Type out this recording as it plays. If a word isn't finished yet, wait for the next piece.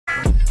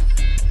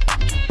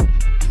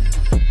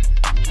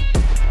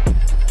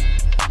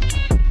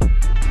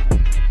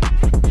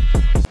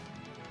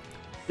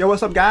Yo,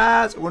 what's up,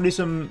 guys? I want to do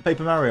some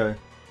Paper Mario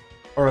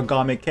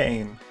Origami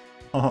King.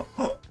 I've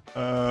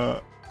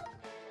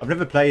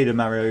never played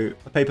a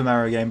Paper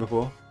Mario game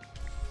before,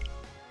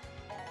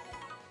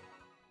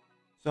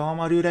 so I'm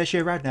gonna do that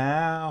shit right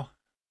now.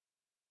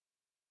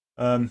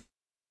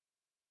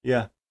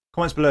 Yeah.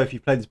 Comments below if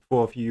you've played this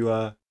before. If you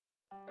let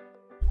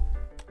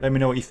me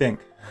know what you think.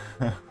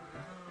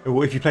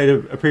 Or if you played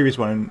a previous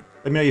one, and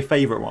let me know your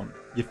favourite one,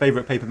 your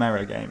favourite Paper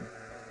Mario game.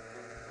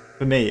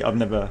 For me, I've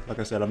never, like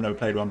I said, I've never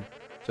played one,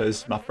 so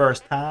this is my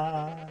first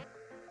time.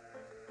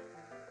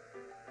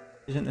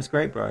 Isn't this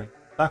great, bro?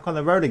 Back on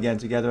the road again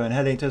together and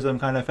heading to some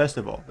kind of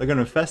festival. They're going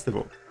to a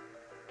festival.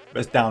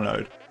 Let's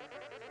download.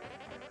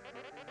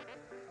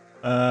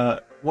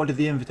 What did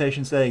the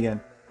invitation say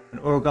again? An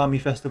origami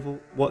festival?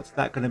 What's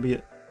that going to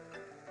be?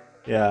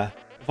 Yeah.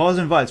 If I was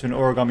invited to an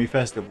origami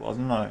festival, I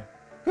don't know.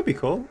 Could be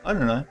cool. I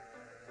don't know.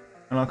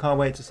 And I can't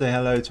wait to say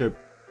hello to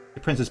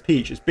Princess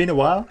Peach. It's been a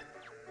while.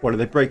 What, did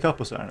they break up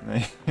or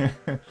something?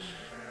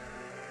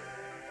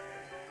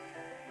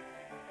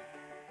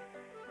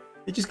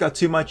 It just got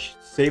too much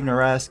saving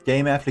her ass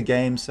game after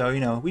game, so, you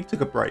know, we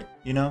took a break,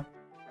 you know?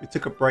 We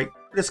took a break.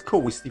 But it's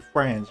cool, we still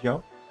friends,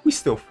 yo. We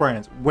still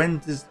friends.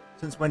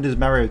 Since when does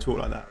Mario talk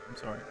like that? I'm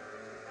sorry.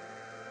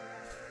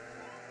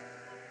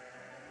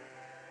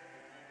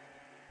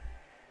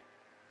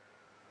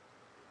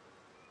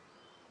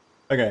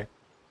 Okay.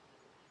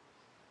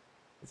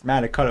 It's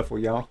mad and colourful,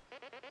 y'all.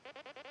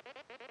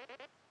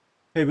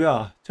 Here we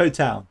are, Toad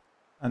Town.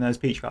 And there's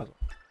Peach Castle.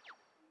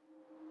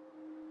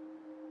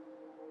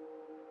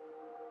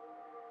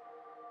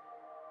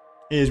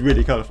 It is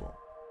really colourful.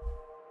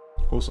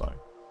 Also.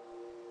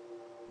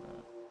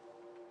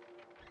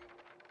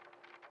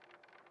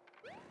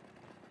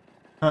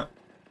 Huh.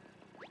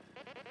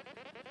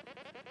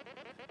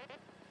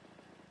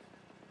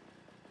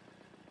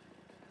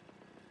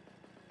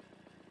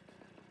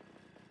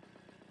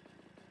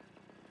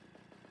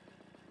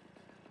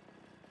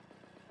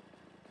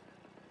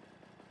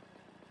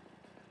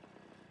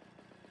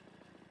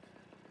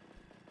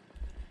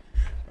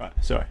 Right,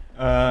 sorry.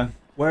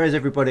 Where is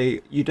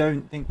everybody? You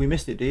don't think we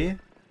missed it, do you?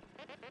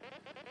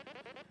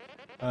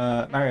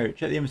 Mario,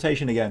 check the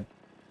invitation again.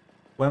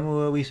 When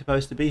were we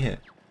supposed to be here?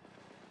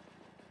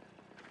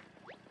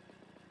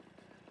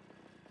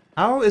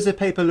 How is a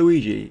Paper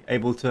Luigi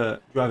able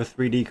to drive a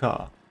 3D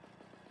car?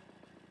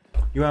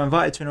 You are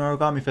invited to an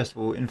origami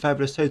festival in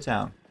fabulous Toad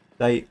Town.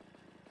 They...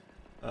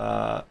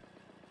 Well,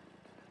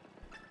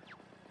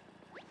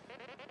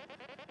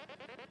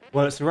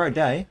 it's the right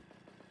day.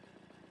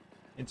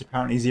 It's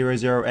apparently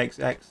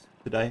 00XX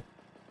today.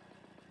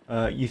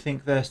 You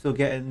think they're still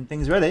getting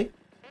things ready?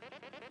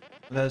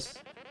 Let's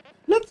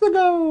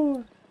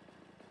go!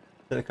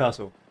 Check the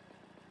castle.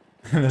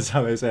 That's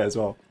how they say it as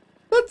well.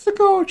 Let's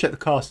go! Check the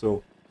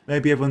castle.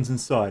 Maybe everyone's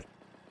inside.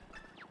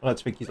 I like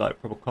to think he's like a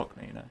proper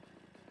cockney, you know.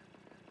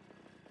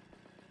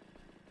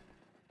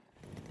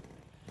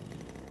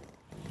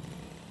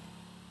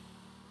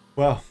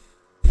 Well.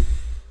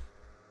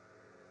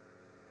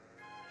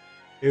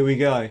 Here we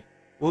go.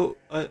 Well,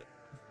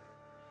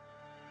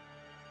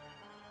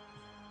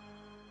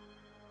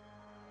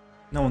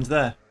 no one's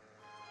there.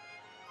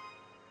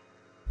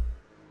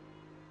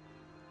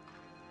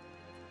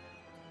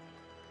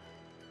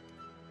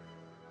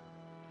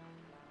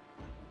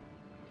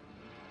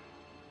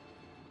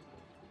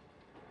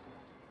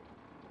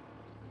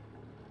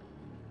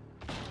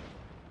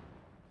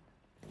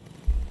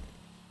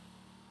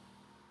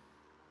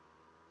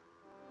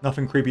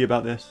 Nothing creepy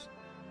about this.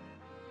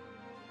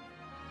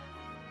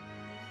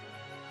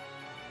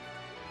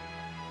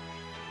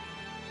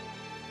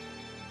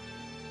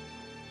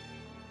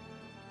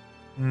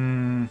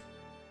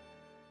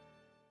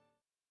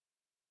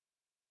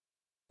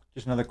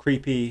 Just another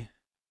creepy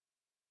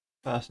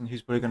person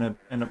who's probably going to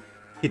end up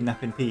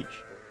kidnapping Peach.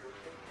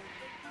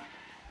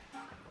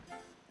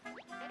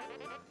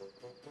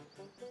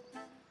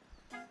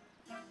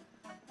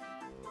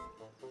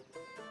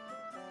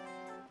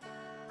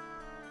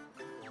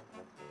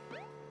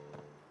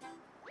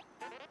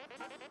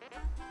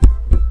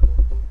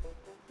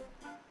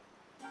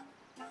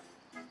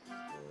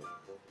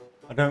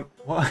 I don't...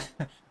 What?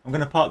 I'm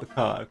going to park the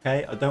car,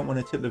 okay? I don't want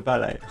to tip the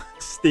valet.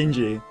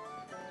 Stingy.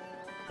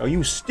 Oh,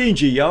 you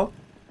stingy, yo!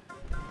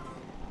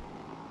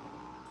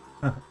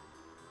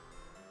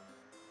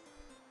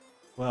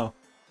 Well.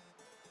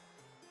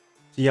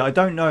 So yeah, I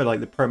don't know, like,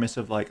 the premise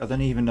of, like, I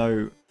don't even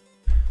know...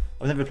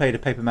 I've never played a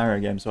Paper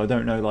Mario game, so I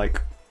don't know,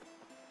 like,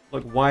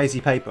 why is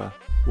he paper?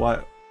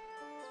 Why...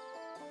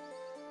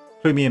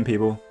 Clue me in,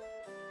 people.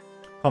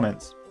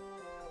 Comments.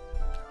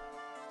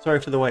 Sorry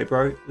for the wait,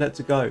 bro.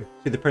 Let's go.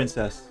 See the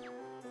princess.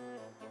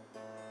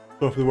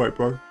 Sorry for the wait,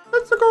 bro.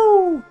 Let's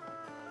go!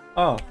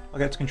 Oh, I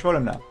get to control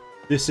him now.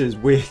 This is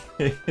weird.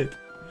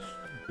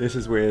 This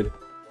is weird.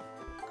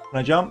 Can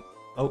I jump?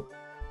 Oh.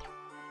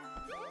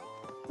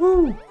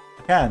 Woo!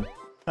 I can.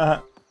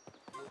 Can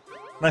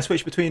I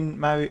switch between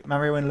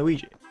Mario and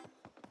Luigi?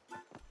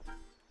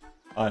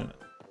 I don't know.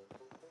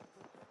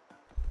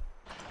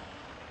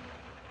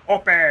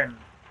 Open!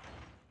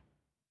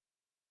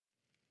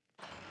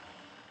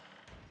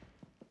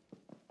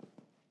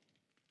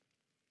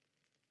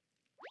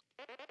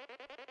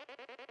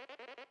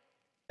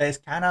 It's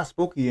kind of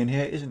spooky in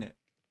here, isn't it?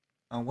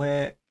 And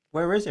where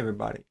is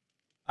everybody?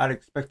 I'd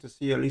expect to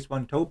see at least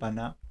one toad by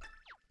now.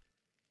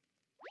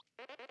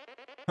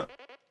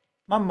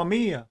 Mamma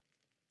mia!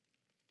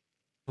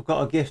 I've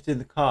got a gift in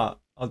the cart.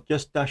 I'll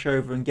just dash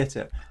over and get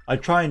it. I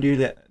try and do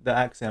the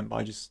accent, but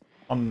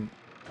I'm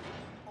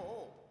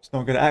just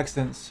not good at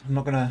accents. I'm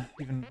not gonna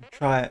even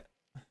try it.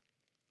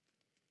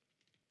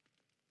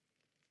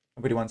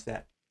 Nobody wants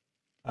that.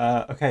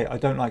 Okay, I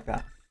don't like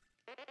that.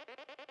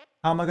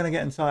 How am I gonna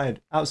get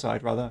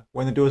outside rather,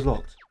 when the door's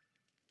locked?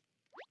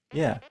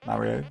 Yeah,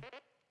 Mario.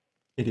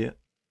 Idiot.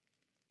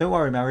 Don't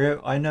worry,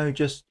 Mario. I know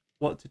just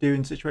what to do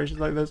in situations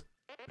like this.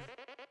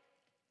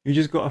 You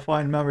just gotta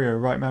find Mario,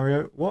 right,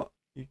 Mario? What?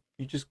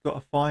 You just gotta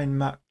find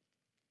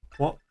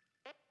What?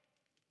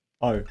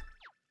 Oh.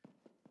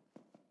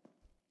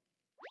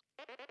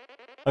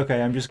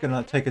 Okay, I'm just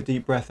gonna take a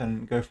deep breath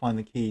and go find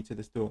the key to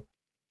this door.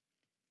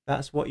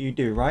 That's what you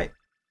do, right?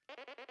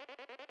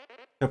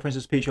 So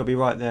Princess Peach will be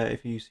right there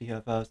if you see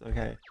her first.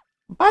 Okay.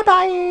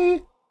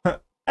 Bye-bye!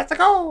 Let's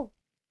go!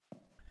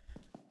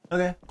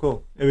 Okay,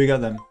 cool. Here we go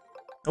then.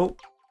 Oh,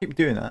 keep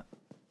doing that.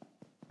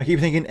 I keep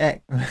thinking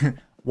X.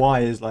 Y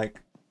is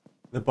like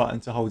the button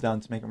to hold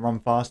down to make them run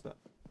faster.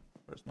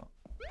 But it's not.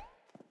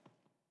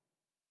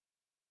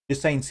 You're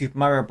saying Super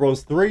Mario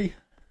Bros. 3?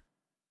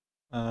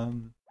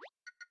 Mario,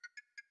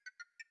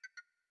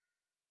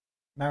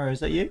 is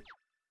that you?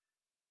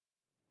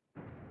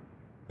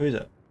 Who is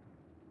it?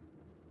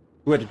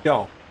 Who at the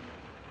door?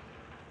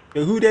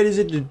 Yo, who that is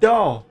at the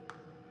door?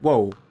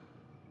 Whoa.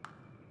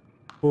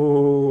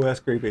 Oh, that's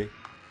creepy.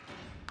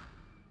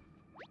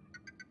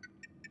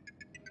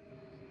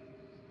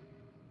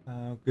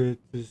 How good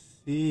to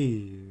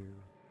see you.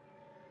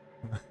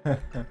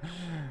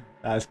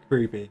 That's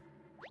creepy.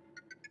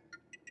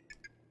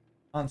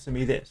 Answer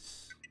me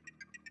this.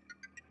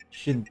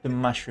 Should the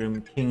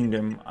Mushroom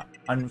Kingdom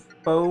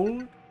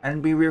unfold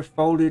and be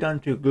refolded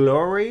unto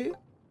glory?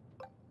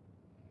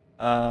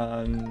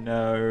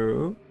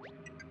 No.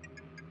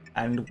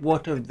 And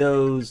what of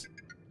those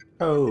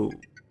toads?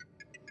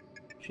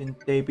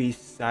 Shouldn't they be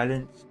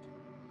silenced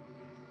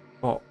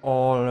for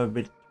all of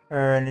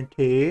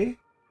eternity?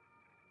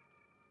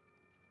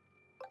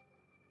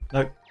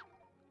 Nope.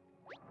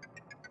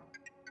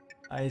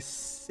 I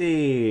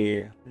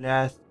see.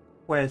 Last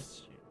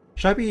question.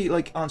 Should I be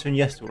like answering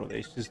yes to all of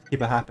these just to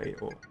keep her happy,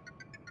 or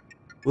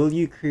will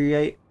you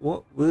create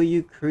what? Will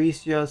you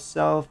crease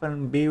yourself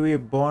and be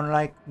reborn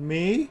like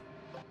me?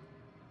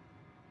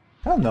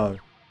 Hell no.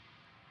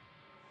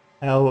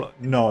 Hell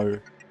no.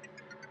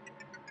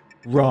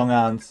 Wrong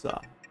answer.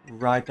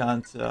 Right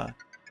answer.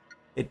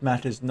 It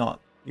matters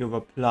not. Your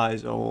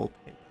replies are all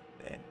paper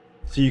thin.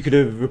 So you could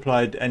have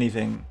replied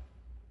anything.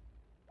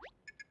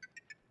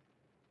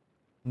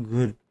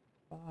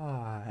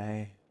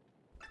 Goodbye.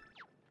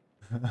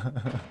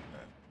 I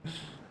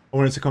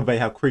wanted to convey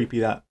how creepy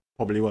that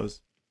probably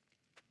was.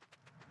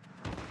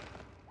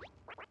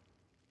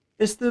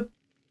 It's them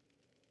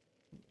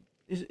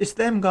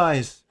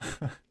guys.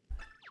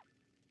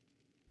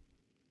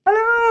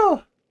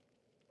 Hello.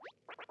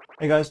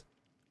 Hey guys.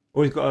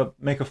 Always got to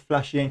make a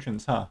flashy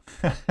entrance, huh?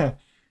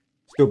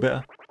 Still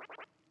bitter.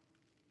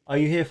 Are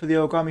you here for the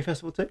Origami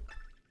Festival too?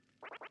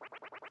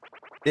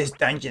 This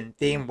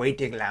dungeon-themed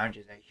waiting lounge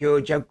is a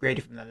huge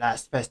upgrade from the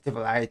last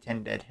festival I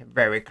attended.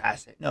 Very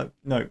classic. No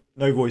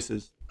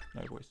voices.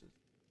 No voices.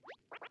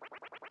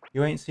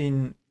 You ain't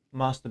seen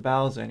Master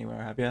Bowser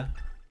anywhere, have you?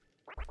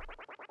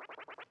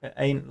 It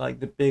ain't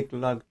like the big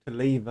lug to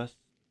leave us.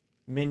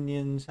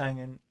 Minions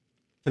hanging...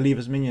 To leave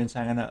us minions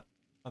hanging at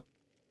a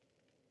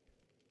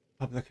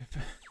public...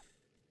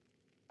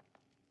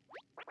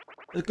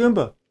 There's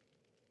Goomba!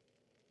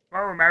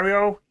 Oh,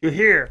 Mario, you're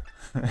here.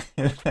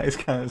 That's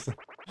kind of...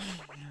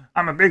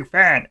 I'm a big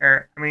fan.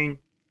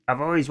 I've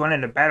always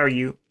wanted to battle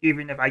you,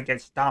 even if I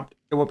get stomped.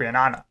 It will be an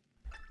honor.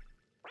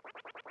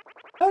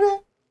 Okay.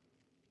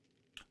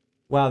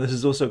 Wow, this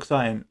is also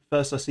exciting.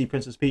 First I see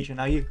Princess Peach and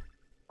now you.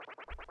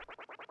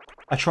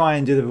 I try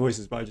and do the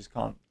voices, but I just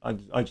can't. I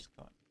just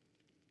can't.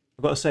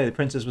 I've got to say, the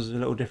princess was a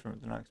little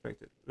different than I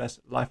expected. Less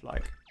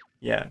lifelike.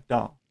 Yeah,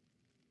 dark.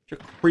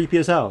 Creepy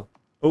as hell.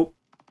 Oh.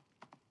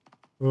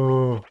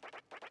 Oh.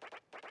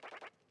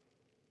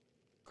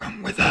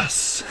 Come with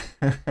us.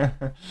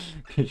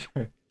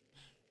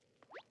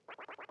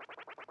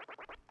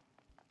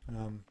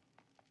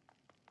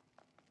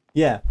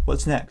 Yeah,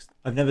 what's next?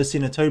 I've never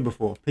seen a toad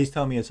before. Please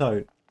tell me a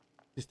toad.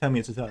 Just tell me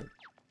it's a toad.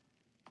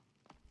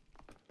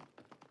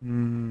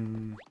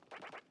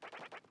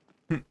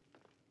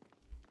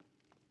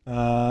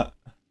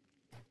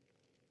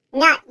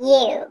 Not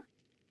you.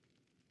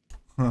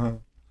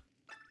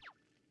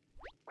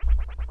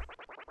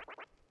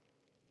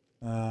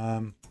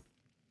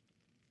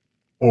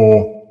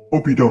 Oh,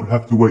 hope you don't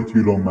have to wait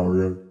too long,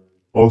 Mario.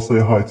 I'll say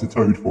hi to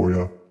Toad for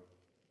you.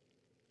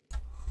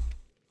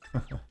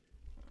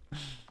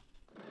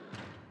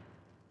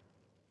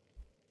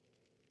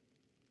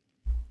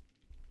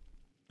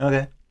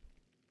 Okay.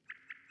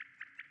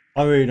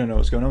 I really don't know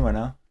what's going on right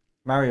now.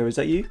 Mario, is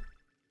that you?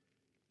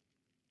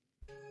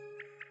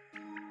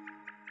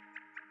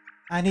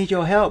 I need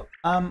your help.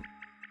 I'm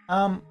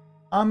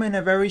in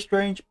a very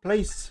strange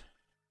place.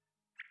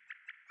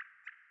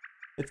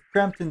 It's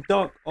cramped and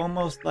dark,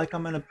 almost like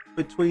I'm in a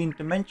between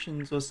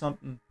dimensions or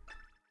something.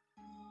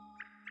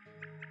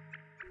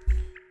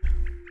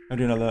 I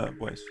do another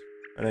voice.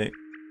 Ready?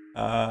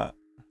 I'm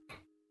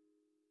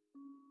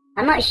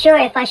not sure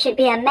if I should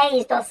be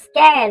amazed or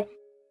scared,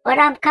 but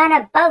I'm kind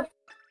of both.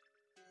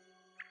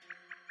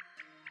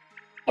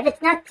 If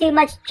it's not too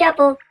much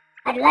trouble,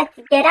 I'd like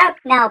to get out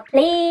now,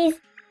 please.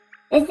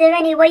 Is there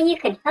any way you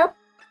can help?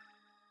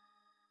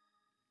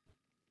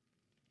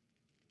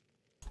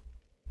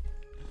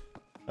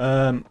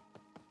 Well,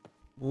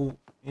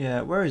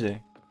 yeah, where is he?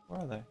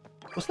 Where are they?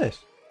 What's this?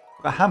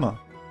 I've got a hammer.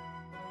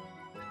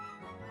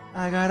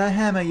 I got a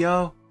hammer,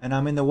 yo. And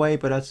I'm in the way,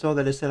 but I saw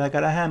that it said I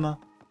got a hammer.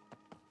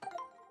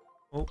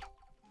 Oh.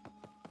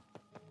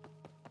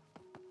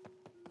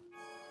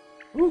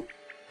 Ooh.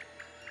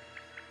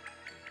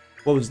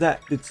 What was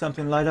that? Did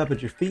something light up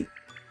at your feet?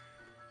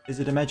 Is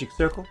it a magic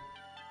circle?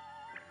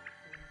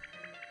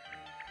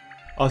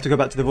 I'll have to go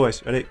back to the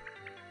voice. Ready?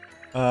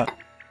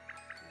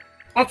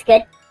 That's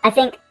good.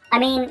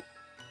 I'm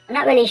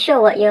not really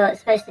sure what you're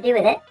supposed to do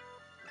with it.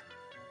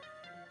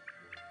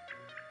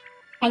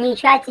 Can you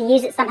try to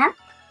use it somehow?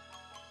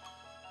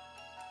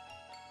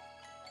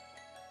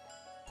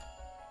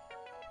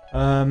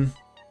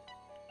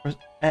 Press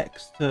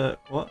X to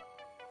what?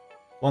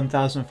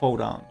 1000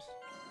 fold arms.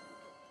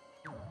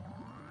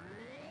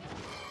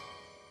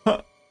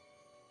 Huh.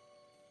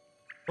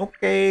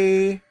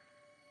 Okay.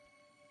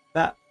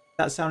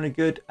 That sounded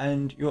good,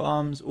 and your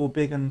arms all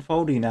big and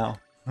foldy now.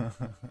 I've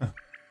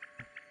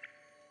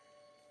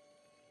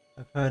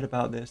heard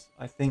about this.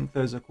 I think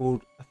those are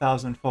called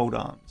 1000 fold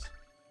arms.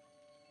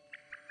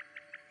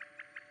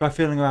 Try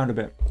feeling around a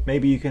bit.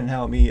 Maybe you can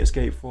help me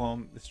escape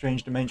from the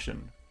strange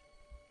dimension.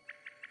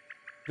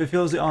 If it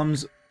feels the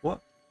arms...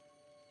 What?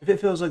 If it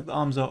feels like the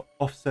arms are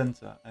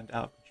off-center and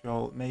out of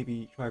control,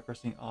 maybe try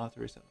pressing R to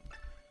reset them.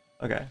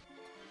 Okay.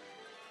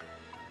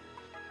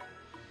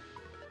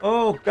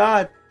 Oh,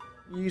 God!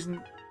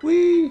 Using...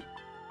 Whee!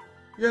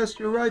 Yes,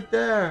 you're right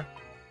there!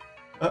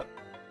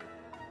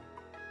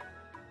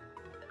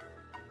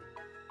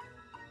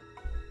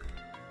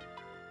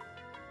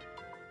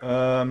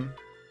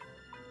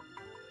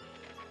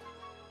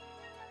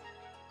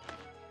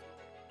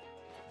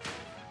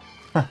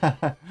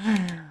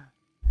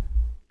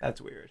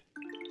 That's weird.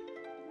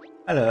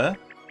 Hello.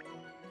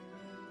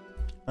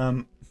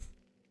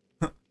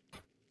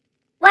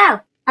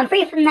 Wow, I'm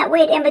free from that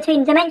weird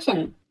in-between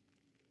dimension.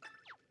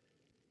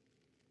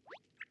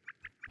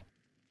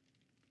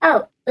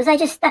 Oh, was I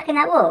just stuck in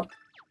that wall?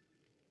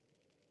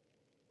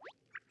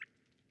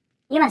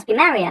 You must be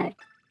Mario.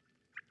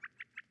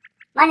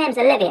 My name's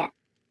Olivia.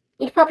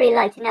 You'd probably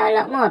like to know a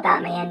lot more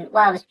about me and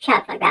why I was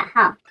trapped like that,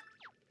 huh?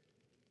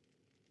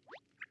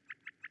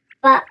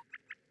 But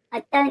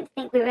I don't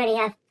think we really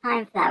have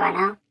time for that right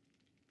now.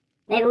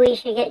 Maybe we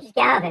should just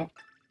get out of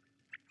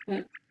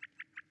here.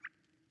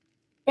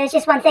 There's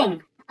just one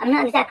thing. I'm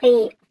not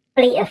exactly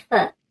fleet of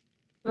foot.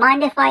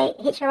 Mind if I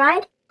hitch a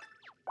ride?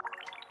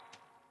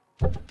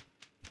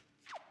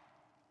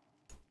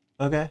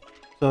 Okay,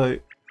 so...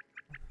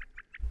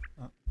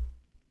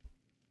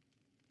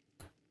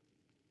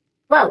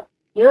 Whoa,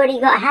 you already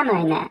got a hammer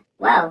in there.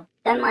 Well,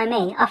 don't mind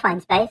me, I'll find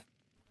space.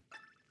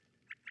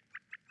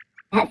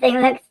 That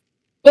thing looks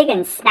big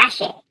and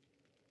smashy.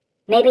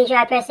 Maybe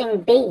try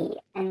pressing B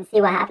and see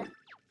what happens.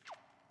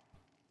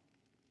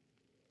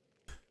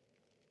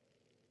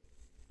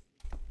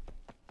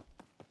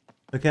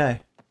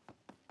 Okay.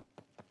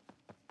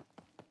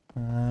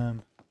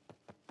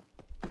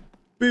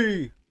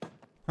 B!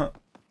 Huh.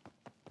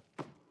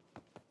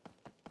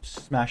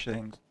 Smash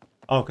things.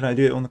 Oh, can I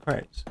do it on the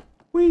crates?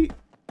 Whee!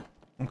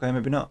 Okay,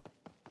 maybe not.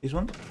 These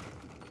ones?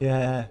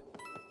 Yeah.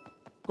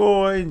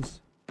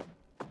 Coins!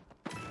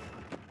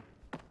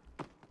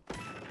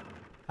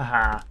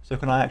 Haha. So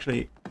can I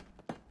actually...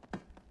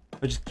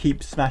 I just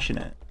keep smashing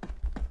it?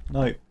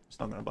 No, it's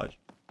not going to budge.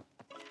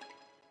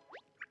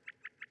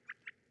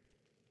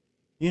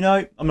 You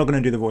know, I'm not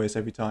going to do the voice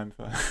every time.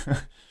 For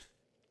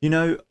you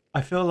know,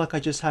 I feel like I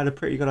just had a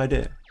pretty good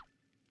idea.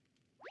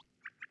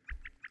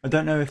 I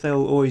don't know if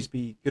they'll always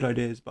be good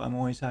ideas, but I'm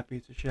always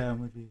happy to share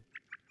them with you.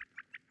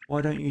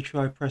 Why don't you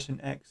try pressing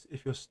X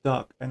if you're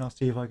stuck, and I'll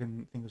see if I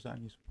can think of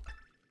something useful.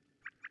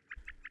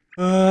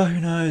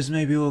 Who knows,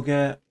 maybe we'll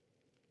get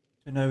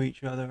to know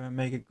each other and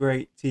make a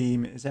great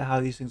team. Is that how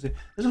these things are?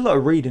 There's a lot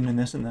of reading in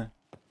this, isn't there?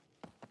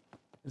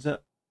 Is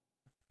that...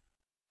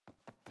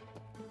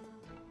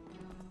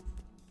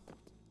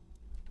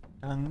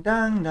 Dang,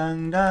 dang,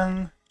 dang,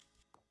 dang.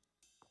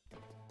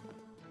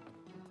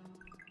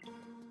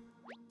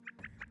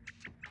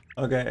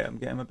 Okay, I'm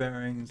getting my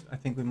bearings. I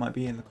think we might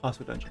be in the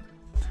castle dungeon.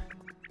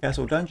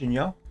 Castle dungeon,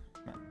 yo.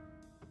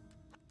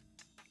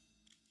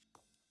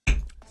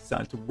 It's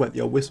time to wet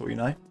the old whistle, you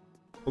know.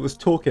 I was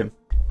talking.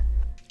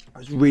 I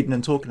was reading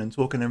and talking and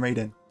talking and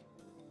reading.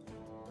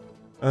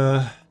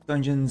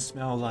 Dungeons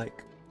smell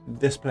like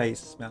this place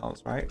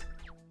smells, right?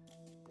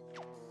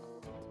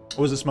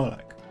 What does it smell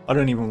like? I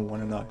don't even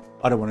want to know.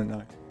 I don't want to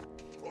know.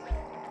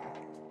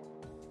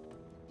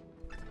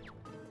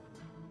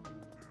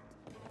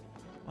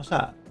 What's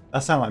that? That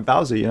sounds like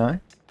Bowser, you know?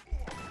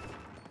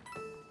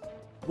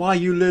 Why,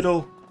 you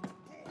little...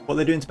 What are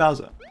they doing to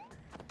Bowser?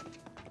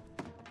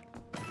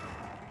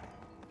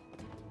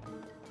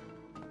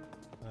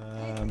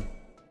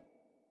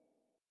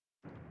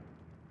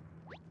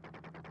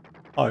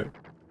 Oh.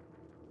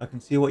 I can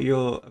see what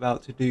you're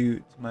about to do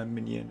to my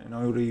minion, and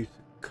I order you to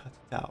cut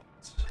it out.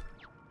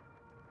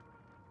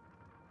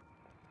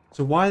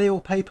 So why are they all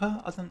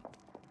paper? I don't...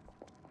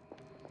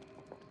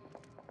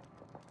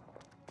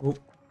 Oh.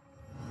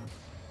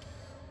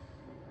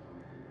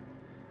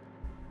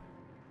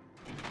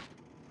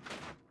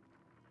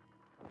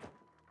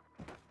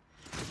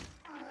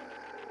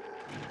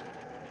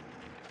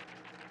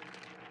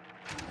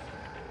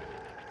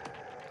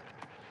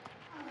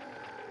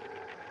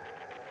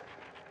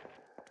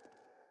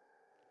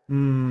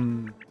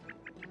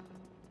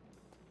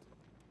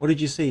 What did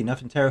you see?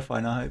 Nothing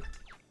terrifying, I hope.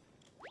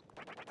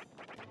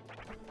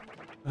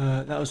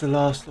 That was the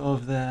last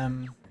of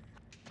them.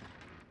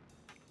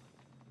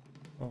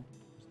 Oh,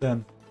 it's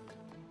them.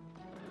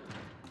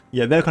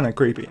 Yeah, they're kind of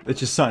creepy. There's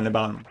just something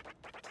about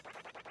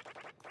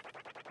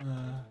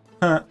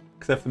them.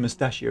 Except for the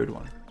mustachioed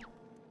one.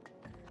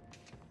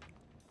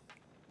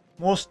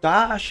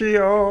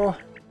 Mustachio!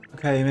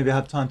 Okay, maybe I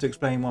have time to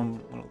explain one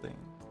little thing.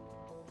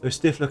 Those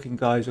stiff-looking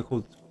guys are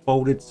called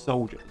folded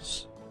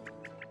soldiers.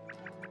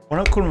 Why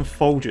not call them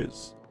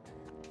Folgers?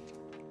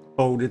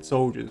 Folded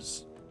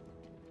soldiers.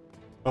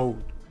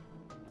 Fold.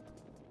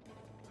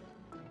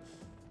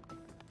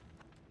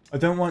 I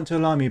don't want to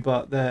alarm you,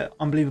 but they're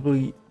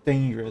unbelievably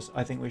dangerous.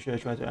 I think we should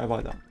try to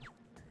avoid them.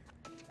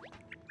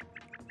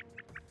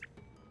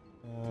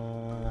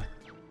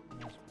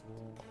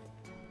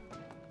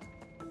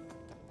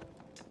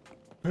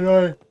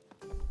 Hello.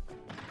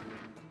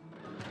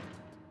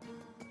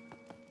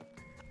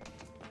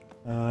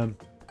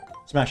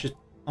 Smash it.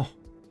 Oh,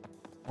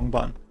 wrong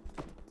button.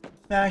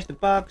 Smash the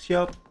box,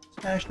 yup.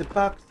 Smash the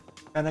box.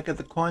 Can I get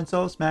the coin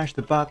soul? Smash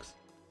the box.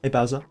 Hey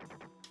Bowser.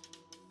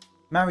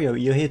 Mario,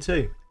 you're here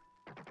too.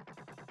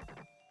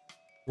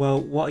 Well,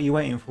 what are you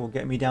waiting for?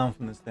 Get me down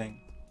from this thing.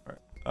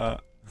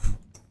 Well,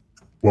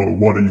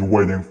 what are you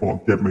waiting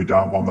for? Get me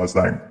down from this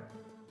thing.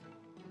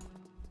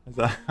 Is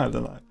that, I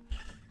don't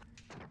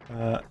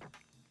know.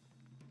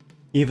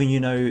 Even you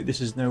know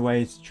this is no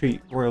way to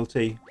treat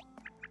royalty.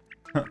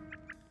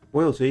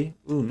 Royalty?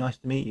 Ooh, nice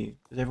to meet you.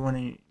 Does everyone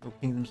in your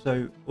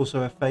kingdom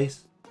also have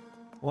face?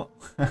 What?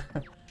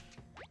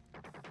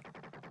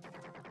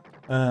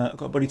 I've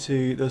got a body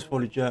too. Those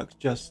folded jerks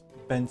just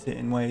bent it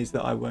in ways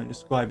that I won't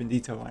describe in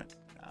detail right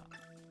now.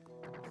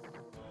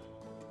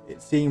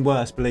 It's seen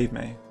worse, believe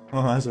me.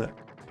 Oh, has it?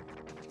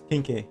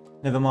 Kinky.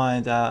 Never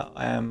mind, I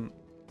am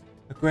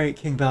a great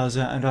King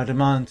Bowser and I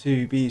demand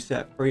to be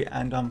set free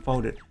and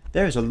unfolded.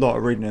 There is a lot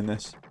of reading in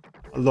this.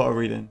 A lot of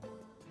reading.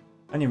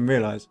 I didn't even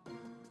realise.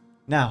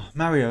 Now,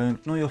 Mario,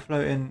 ignore your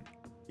floating.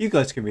 You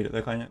guys can read it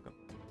though, can't you?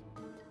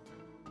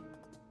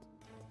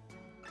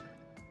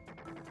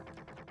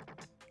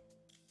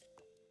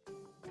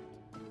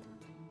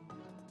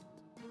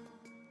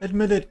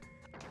 Admit it.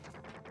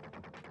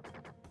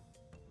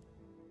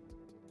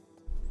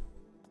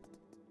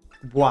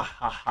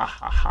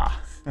 Wahahaha.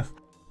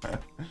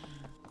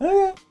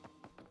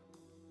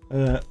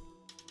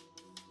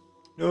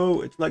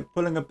 No, it's like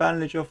pulling a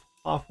bandage off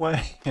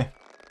halfway.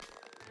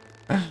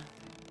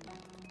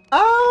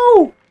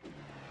 Ow!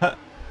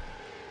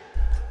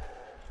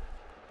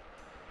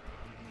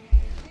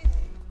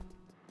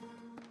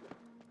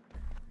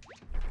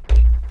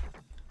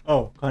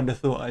 Oh, kind of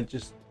thought I'd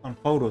just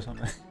unfold or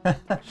something.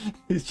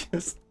 It's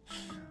just...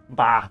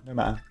 Bah, no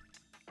matter.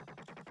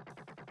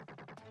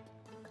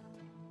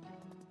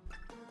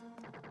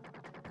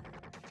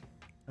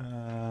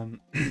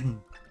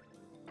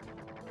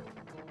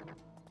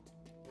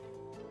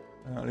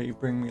 I'll let you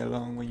bring me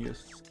along when you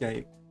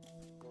escape.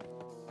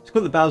 It's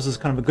cool that Bowser's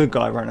kind of a good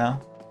guy right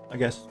now, I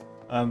guess.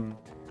 I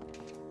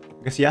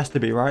guess he has to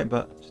be, right?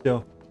 But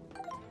still.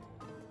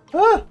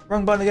 Ah!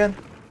 Wrong button again.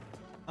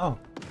 Oh.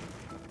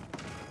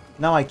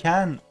 Now I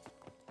can.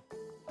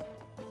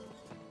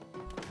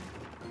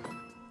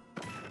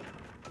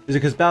 Is it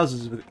because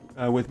Bowser's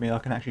with me I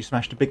can actually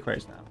smash the big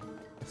crates now?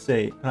 Let's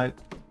see. Can I...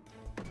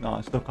 No,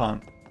 I still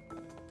can't.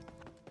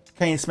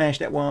 Can't smash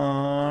that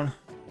one.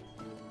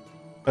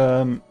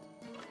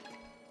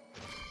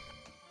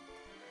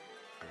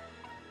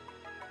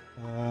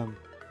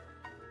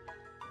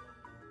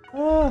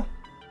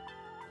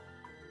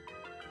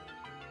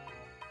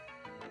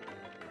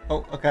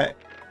 Oh, okay.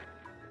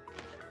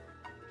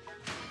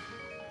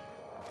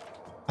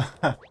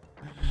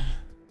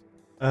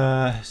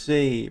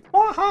 See.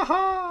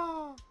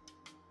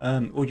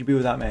 What would you be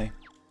without me?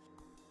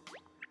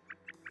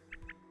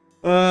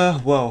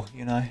 Well,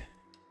 you know.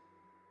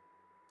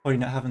 Probably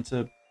not having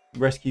to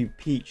rescue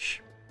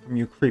Peach from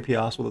your creepy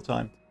ass all the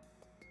time.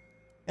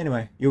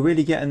 Anyway, you're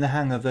really getting the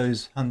hang of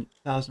those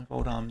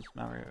 1,000-fold arms,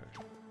 Mario.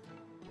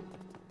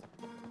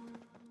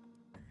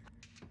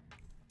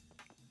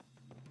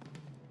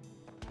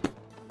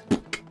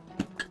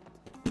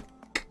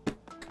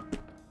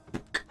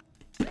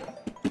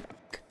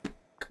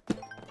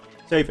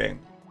 Saving.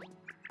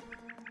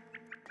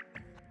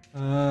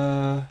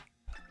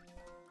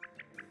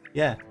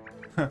 Yeah.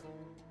 Look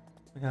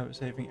how it's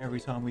saving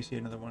every time we see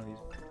another one of these.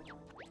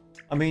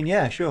 I mean,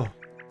 yeah, sure.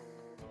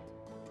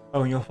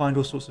 Oh, and you'll find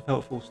all sorts of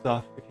helpful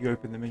stuff if you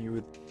open the menu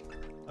with...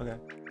 Okay.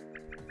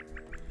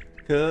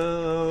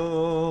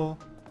 Cool.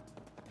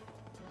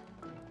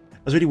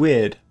 That's really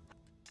weird.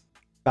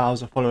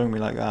 Bowser following me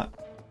like that.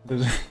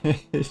 That's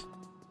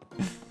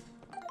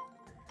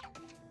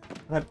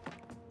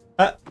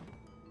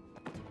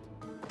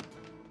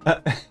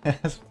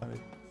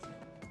funny.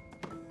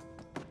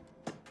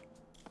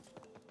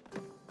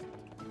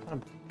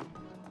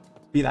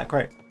 Be that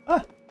great.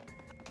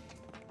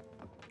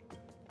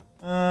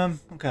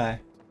 Okay.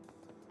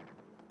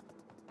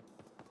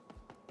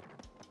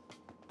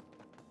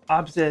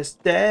 Up the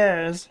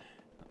stairs.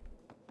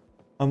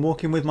 I'm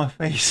walking with my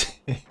face.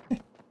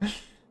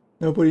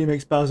 Nobody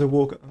makes Bowser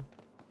walk.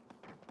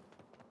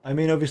 I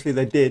mean, obviously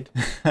they did.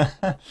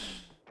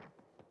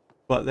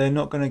 But they're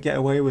not going to get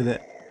away with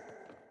it.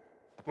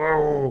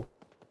 Whoa!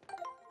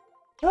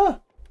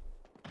 Ah!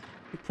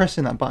 Keep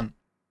pressing that button.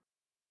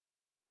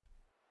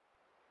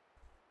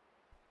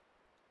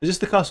 Is this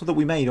the castle that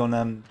we made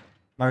on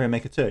Mario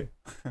Maker 2?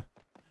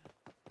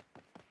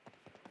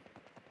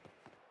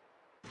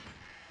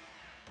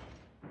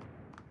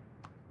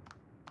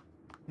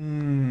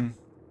 Hmm.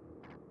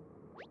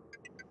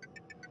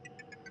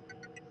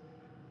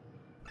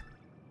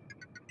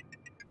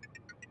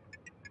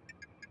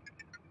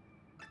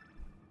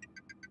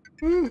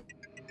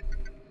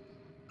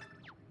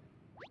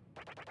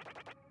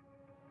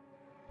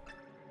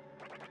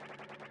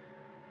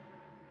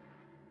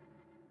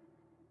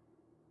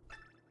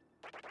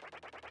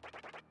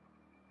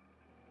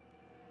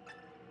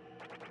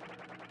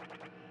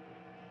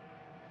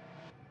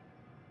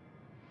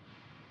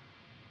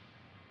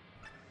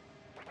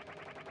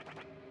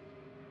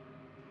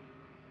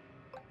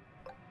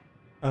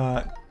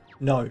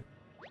 No.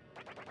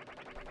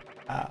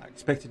 I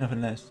expected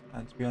nothing less,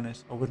 and to be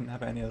honest, I wouldn't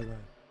have it any other way.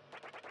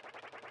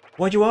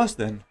 Why'd you ask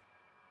then?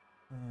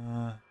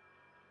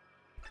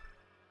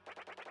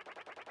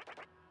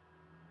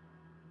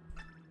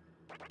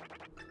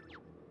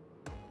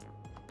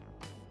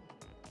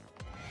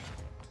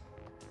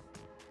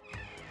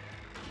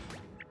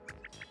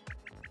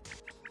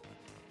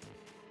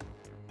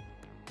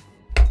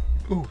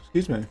 Oh,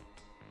 excuse me.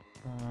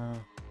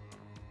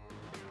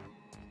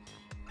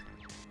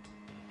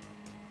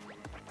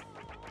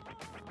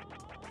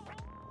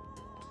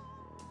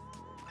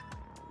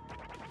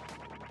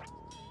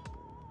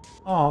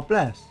 Oh,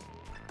 bless.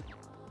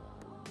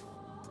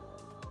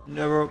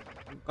 Never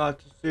got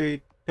to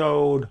see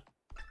Toad.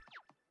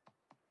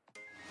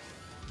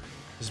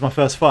 This is my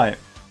first fight.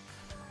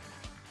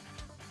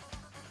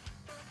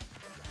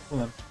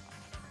 Hold on.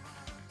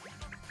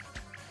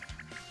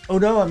 Oh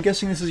no, I'm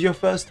guessing this is your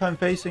first time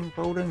facing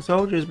folding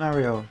soldiers,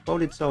 Mario.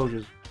 Folded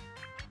soldiers.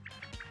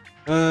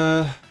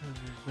 Can't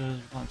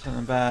turn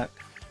them back.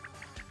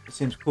 It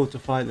seems cool to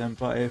fight them,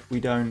 but if we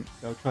don't,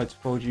 they'll try to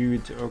fold you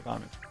into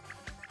origami.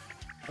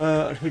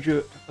 I'd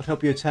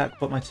help you attack,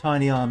 but my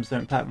tiny arms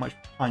don't pack much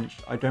punch.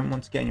 I don't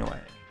want to get in your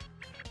way.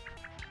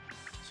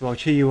 So I'll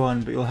cheer you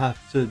on, but you'll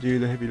have to do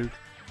the heavy lift.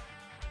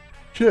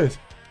 Cheers!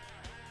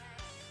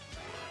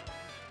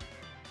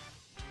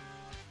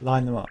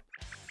 Line them up.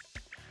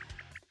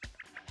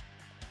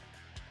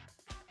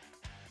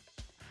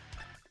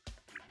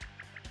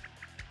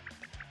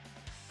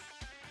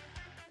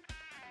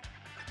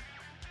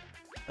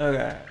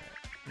 Okay.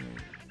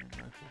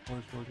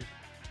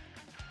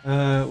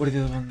 What did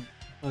the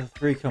other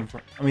three come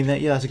from? I mean,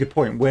 yeah, that's a good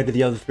point. Where did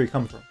the other three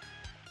come from?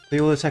 They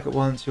all attack at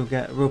once, you'll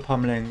get a real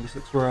pummeling. This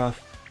looks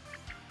rough.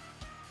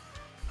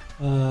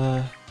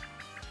 Trying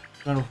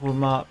to pull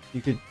them up,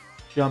 you could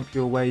jump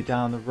your way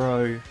down the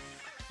row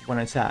when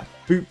attack.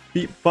 Boop,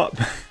 beep, bop.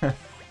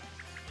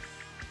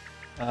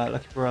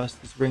 Lucky for us,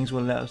 these rings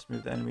will let us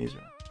move the enemies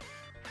around.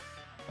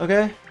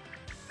 Okay.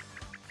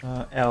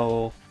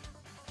 L.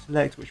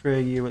 Select which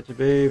ring you want to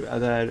move,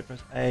 and then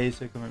press A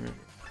so come and move it.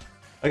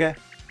 Okay.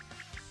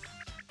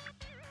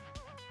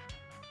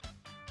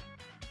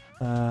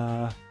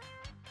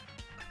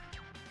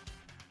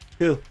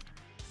 Cool.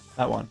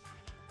 That one.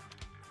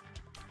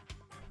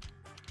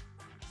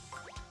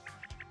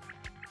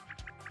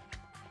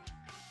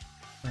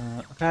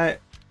 Okay.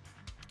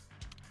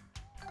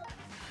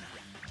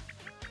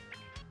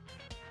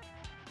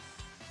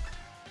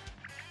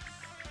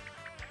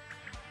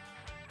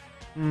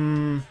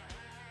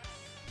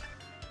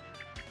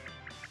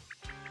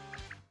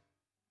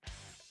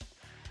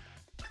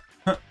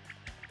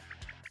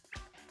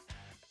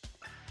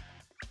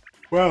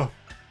 Wow.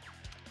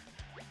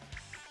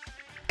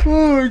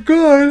 Oh my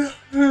god.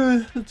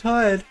 I'm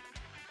tired.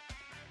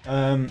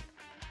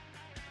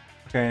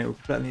 Okay, we'll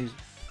flatten these.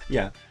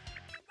 Yeah.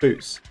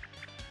 Boots.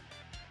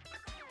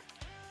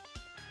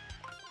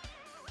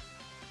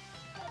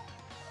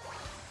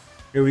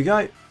 Here we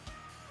go.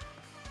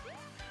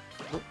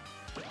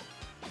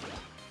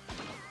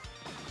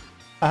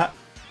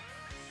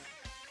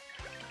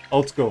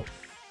 Old school.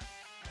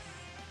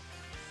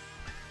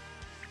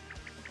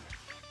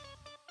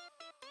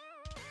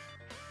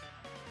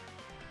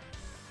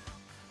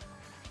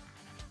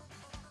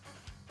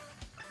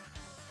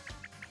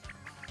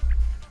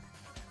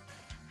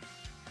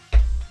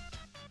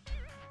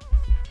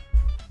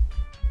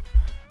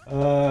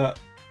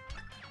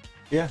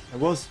 Yeah, it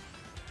was.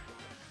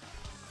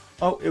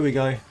 Oh, here we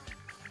go.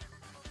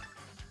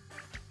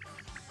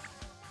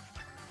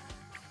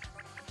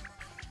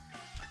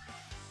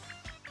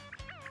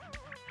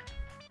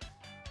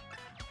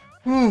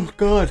 Oh,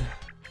 God.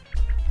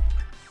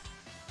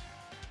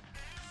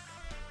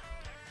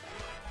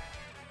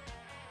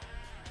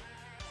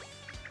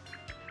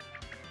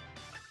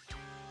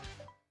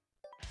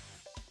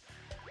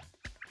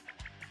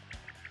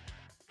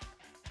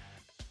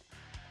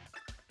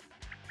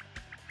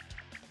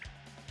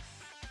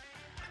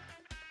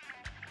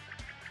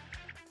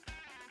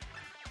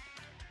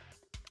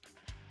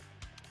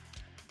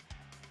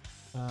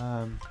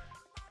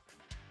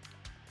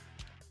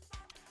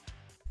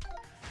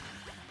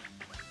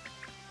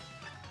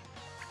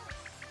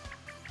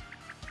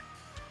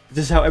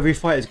 This is how every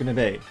fight is going to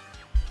be.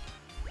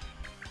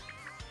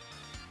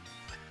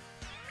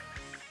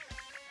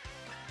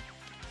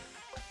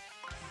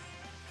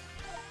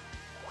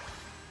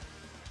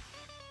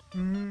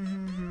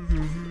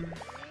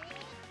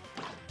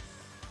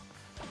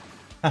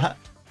 Haha.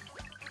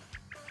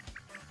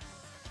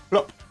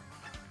 Flop.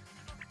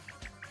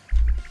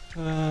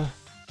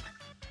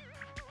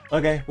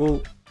 Okay,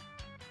 well.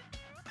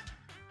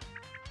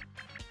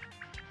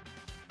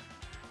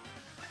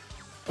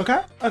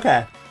 Okay,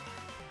 okay.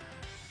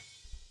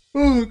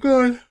 Oh,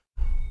 God.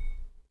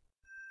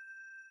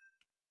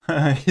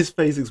 His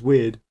face is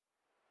weird.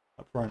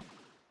 Up front.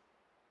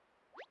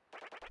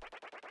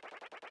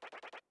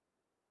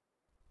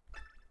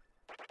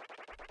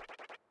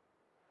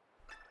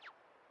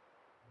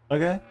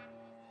 Okay.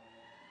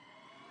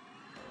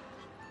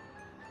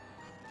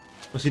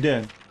 What's he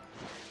doing?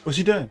 What's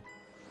he doing?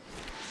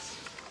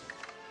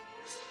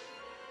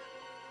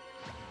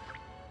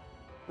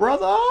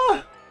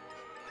 Brother!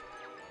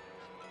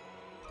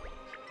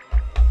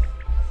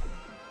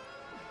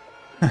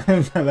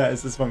 That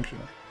is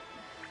dysfunctional.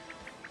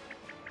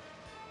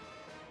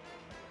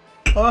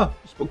 Oh,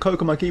 just put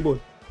coke on my keyboard.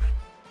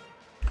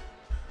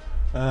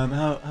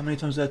 How many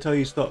times did I tell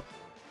you stop?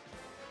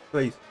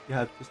 Please, you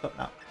have to stop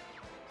now.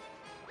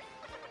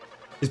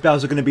 His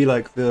bows are going to be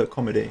like the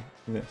comedy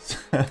in this.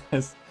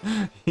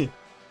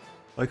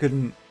 I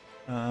couldn't.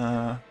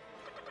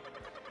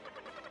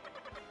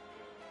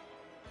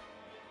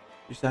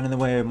 You stand in the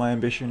way of my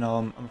ambition.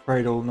 I'm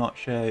afraid I'll not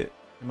share it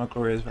in my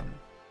glorious family.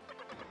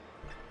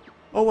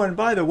 Oh, and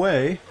by the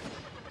way,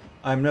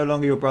 I'm no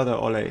longer your brother,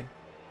 Ole.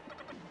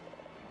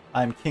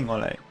 I'm King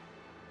Ole.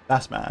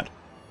 That's mad.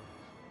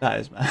 That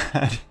is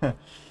mad.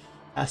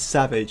 That's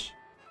savage.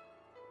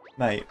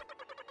 Mate.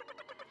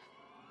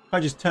 I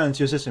just turn to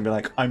your sister and be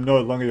like, I'm no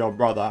longer your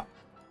brother.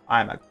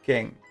 I'm a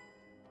king.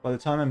 By the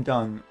time I'm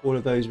done, all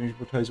of those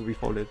miserable toes will be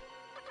folded.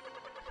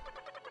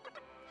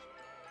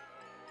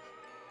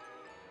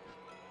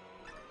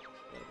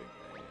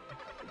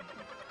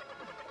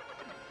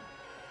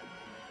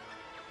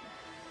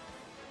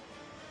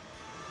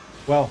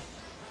 Well.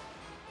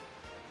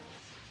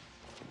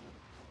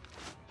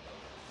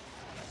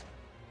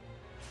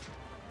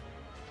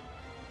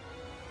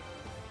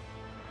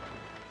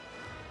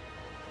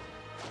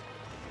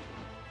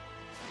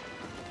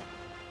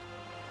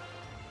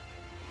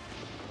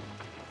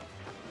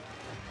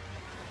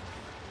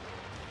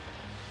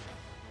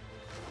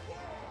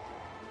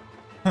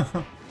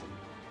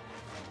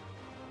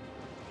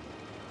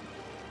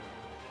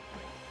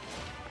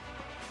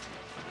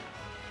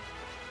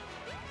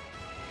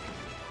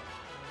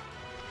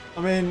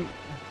 I mean...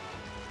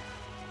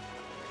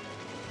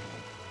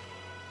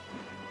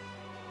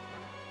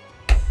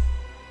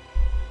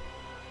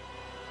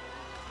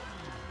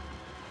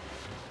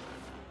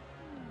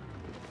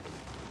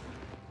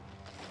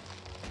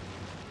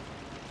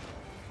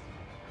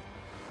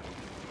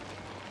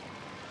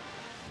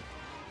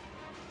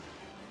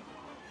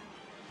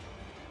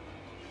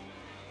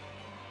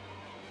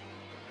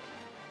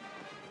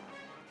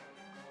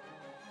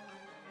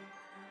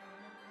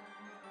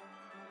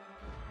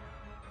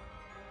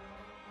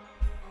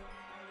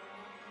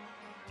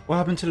 What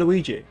happened to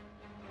Luigi?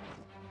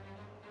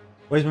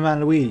 Where's my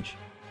man Luigi?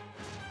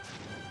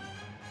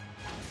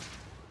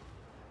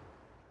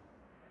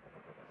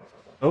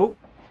 Oh.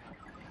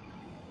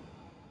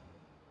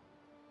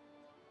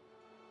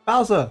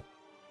 Bowser!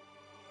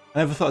 I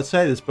never thought I'd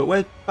say this, but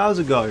where'd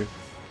Bowser go?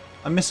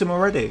 I miss him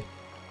already.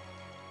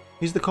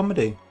 He's the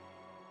comedy.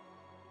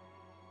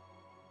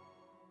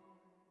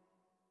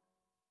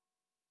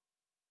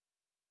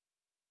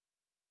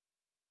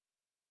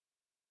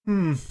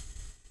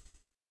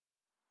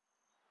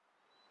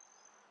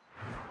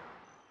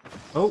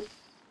 Oh.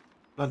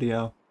 Bloody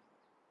hell.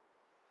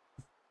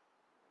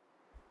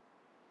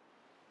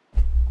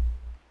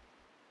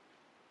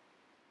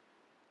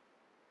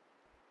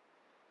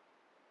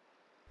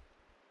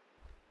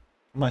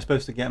 Am I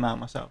supposed to get him out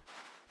myself?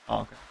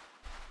 Oh, okay.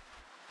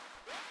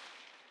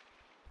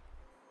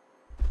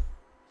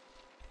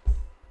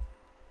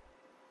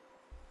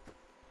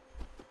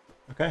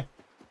 Okay.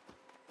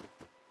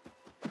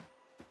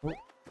 Oh.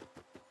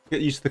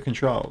 Get used to the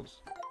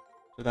controls.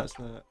 So that's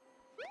the... Okay.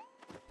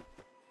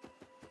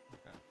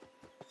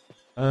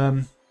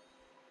 Need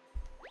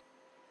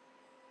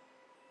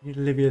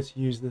Olivia to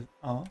use the...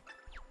 Oh.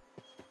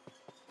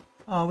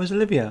 Oh, where's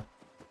Olivia?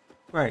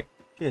 Great.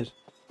 Cheers.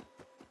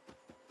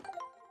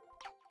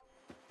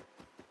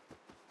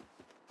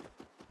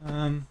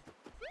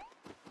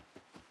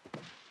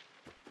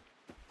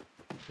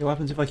 What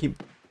happens if I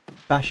keep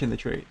bashing the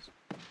trees?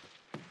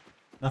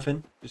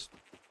 Nothing. Just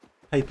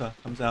paper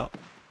comes out.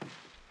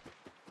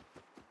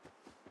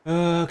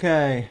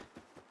 Okay.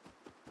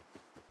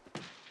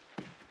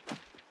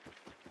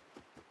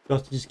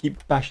 Got to just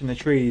keep bashing the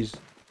trees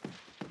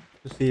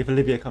to see if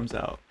Olivia comes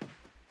out.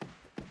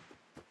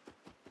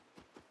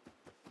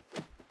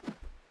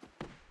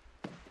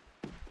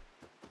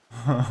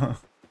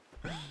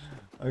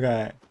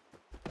 Okay.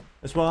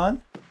 This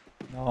one?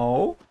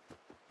 No.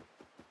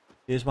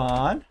 Here's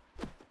one.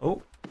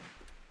 Oh.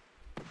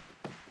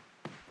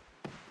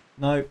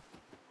 No.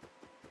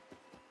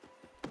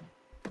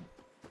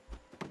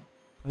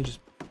 I just...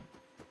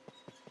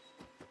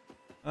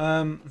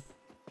 Oh,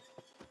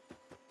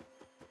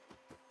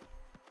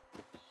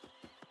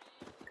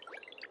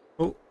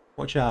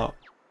 watch out.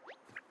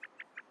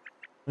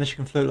 Unless you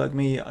can float like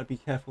me, I'd be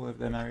careful over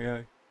there,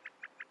 Mario.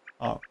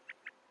 Oh.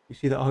 You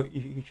see that? Oh,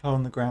 you child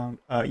on the ground.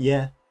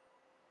 Yeah.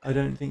 I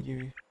don't think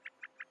you...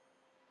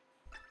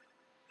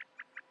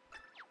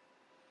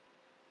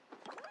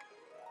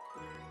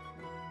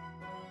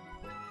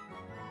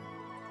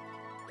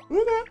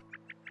 Who's that?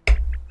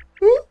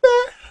 Who's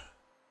that?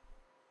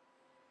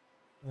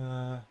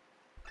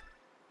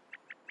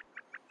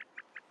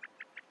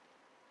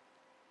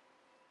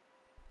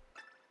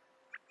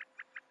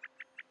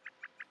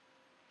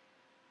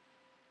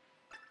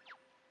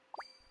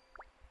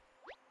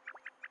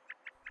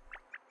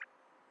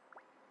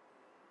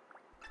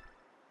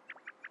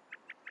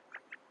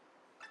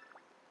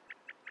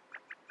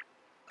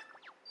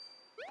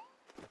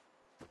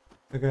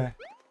 Okay.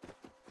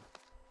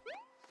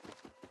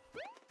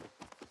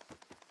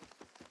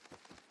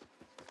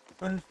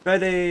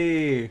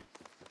 Confetti!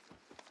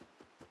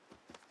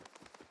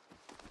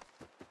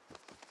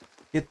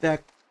 Get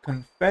that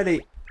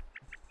confetti!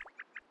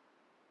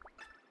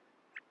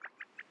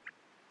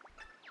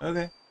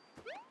 Okay. I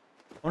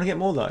want to get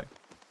more though.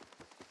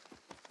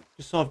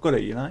 Just so I've got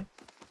it, you know?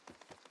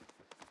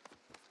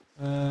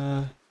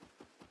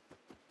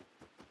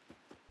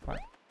 Right.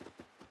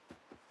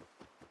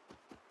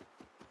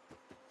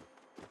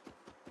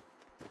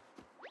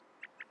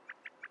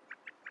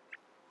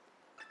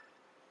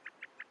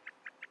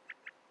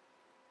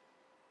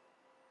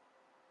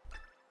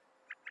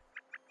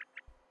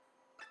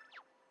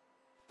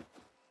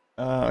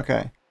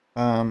 Okay.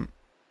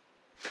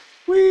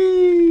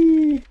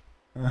 Whee!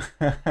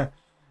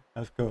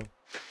 That's cool.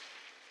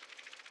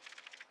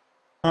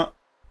 Huh.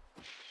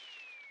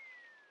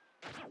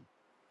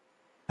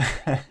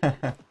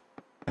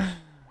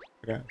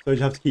 Okay, so you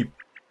have to keep...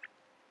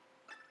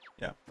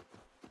 Yeah.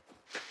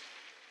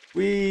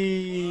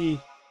 Whee!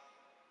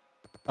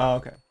 Oh,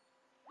 okay.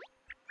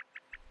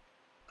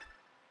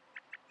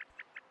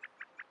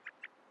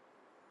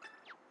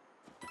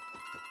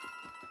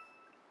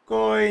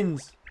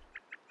 Coins!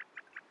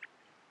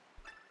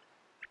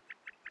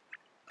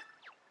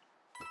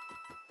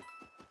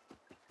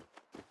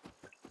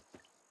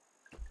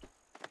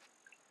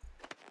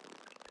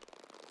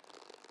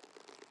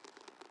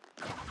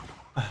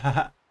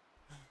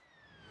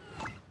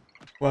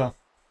 Well.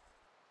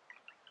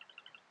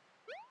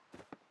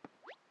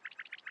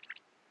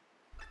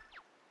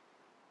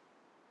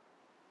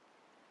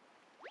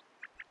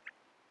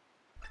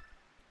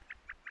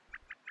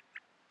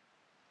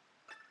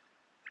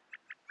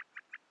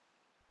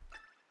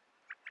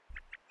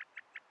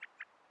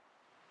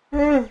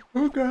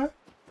 Okay.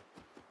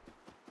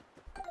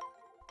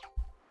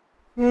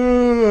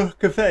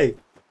 Cafe.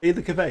 Eat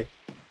the cafe.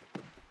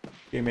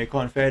 Give me a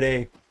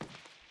confetti.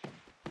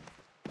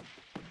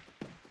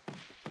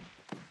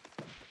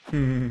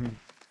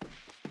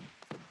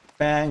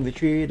 Bang the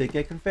tree to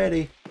get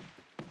confetti.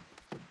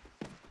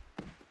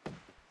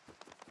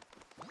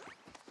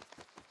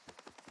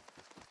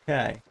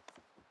 Okay.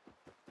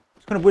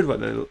 It's kind of weird right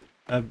there.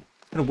 Kind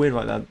of weird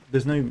right there.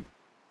 There's no...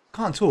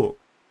 Can't talk.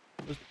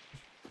 I'm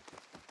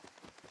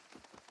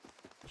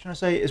trying to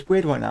say it's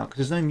weird right now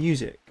because there's no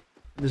music.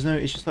 There's no...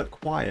 It's just like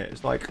quiet.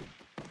 It's like...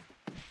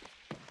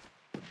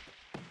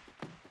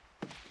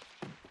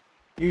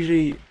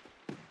 Usually...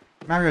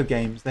 Mario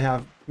games, they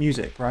have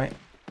music, right?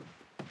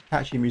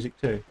 Catchy music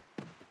too.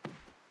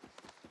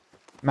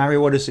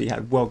 Mario Odyssey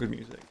had well good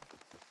music.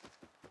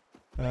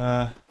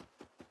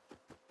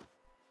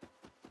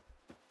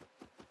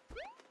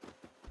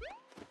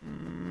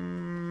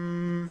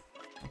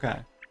 Okay.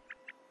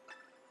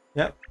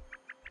 Yep.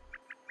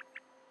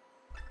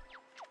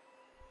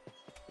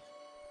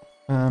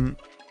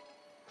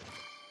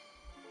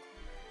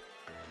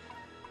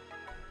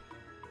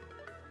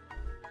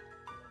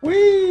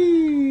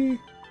 Whee!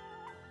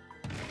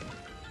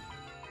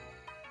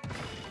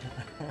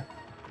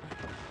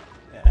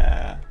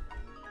 Yeah.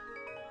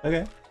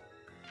 Okay.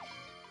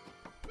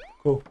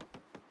 Cool.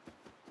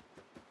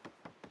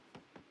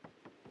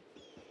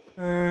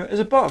 There's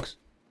a box.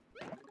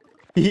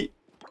 Oh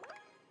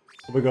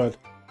my god.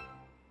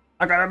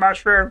 I got a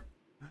mushroom.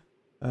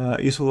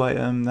 Useful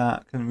item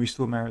that can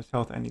restore Mario's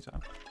health at any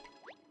time.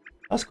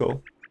 That's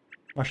cool.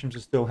 Mushrooms are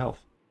still health.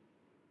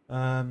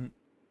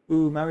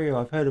 Ooh, Mario,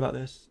 I've heard about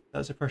this.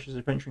 That's a precious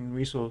adventuring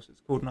resource.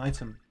 It's called an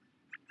item.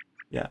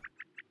 Yeah.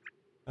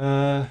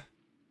 Okay.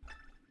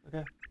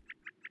 Okay.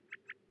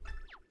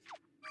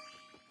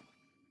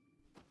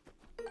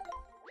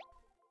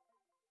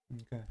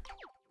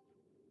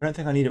 I don't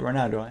think I need it right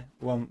now, do I?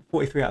 Well, I'm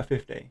 43 out of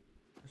 50.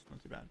 That's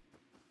not too bad.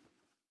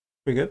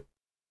 Pretty good.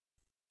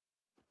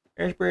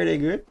 It's pretty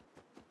good.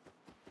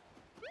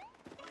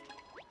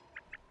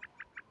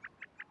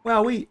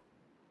 Wow, I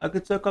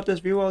could soak up this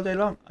view all day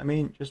long. I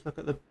mean, just look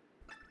at the...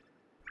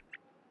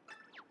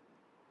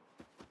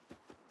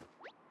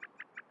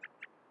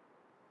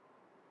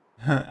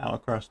 outer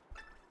crust.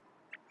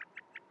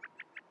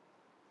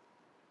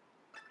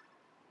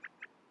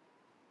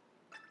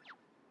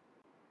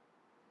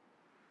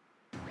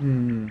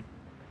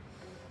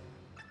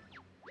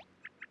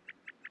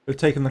 We've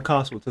taken the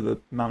castle to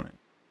the mountain.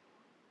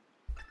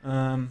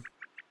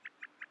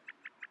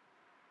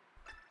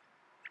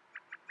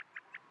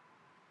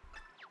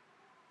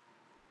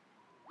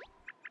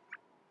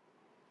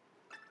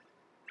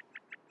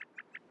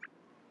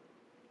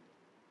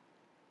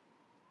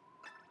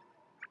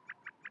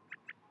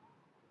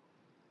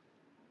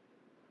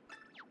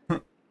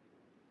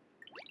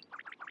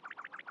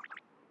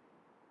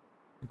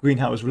 The green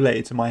hat was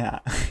related to my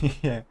hat.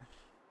 Yeah.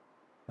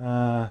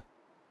 No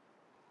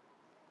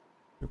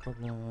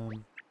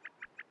problem.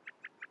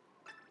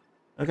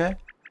 Okay.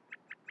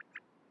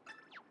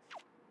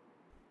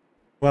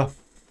 Well,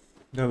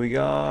 there we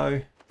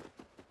go.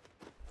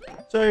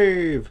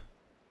 Save!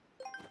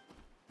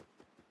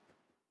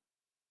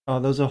 Oh,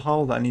 there's a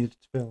hole that I needed to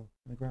fill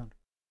in the ground.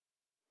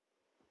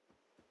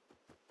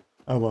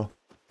 Oh well.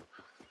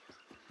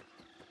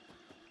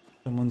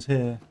 Someone's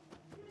here.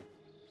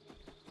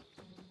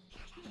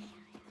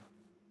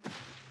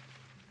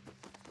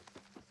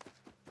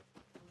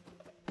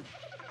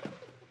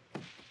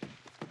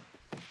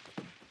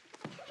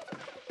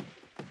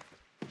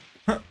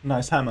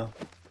 Nice hammer.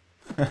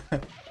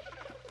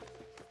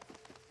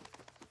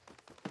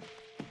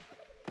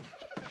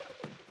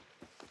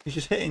 He's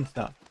just hitting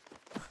stuff.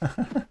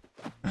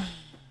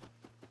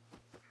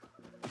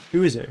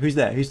 Who is it? Who's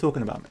there? Who's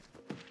talking about me?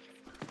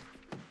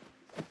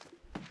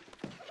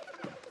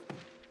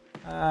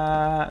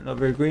 Not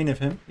very green of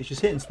him. He's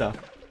just hitting stuff.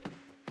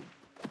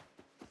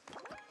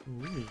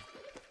 Ooh.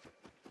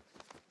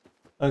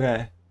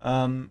 Okay.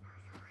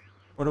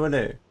 What do I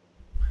do?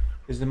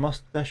 Is the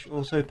mustache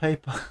also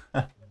paper?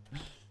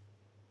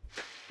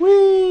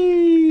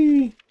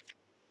 Whee!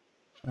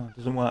 Oh, it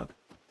doesn't work.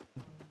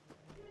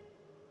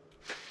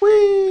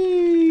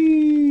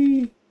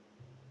 Whee!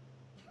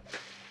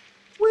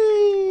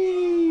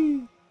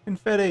 Whee!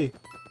 Confetti.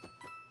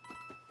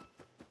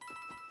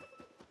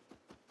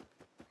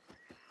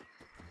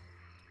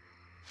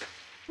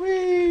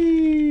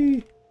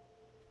 Whee!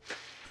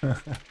 I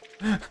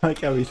like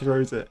how he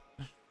throws it.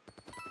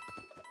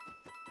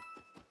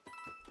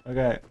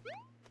 Okay.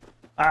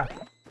 Ah!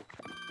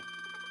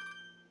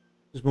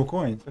 There's more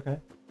coins, okay.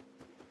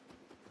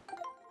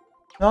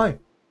 No!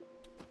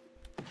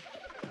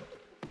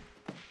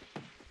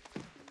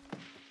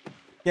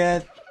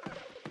 Get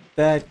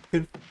that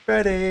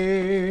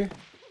confetti!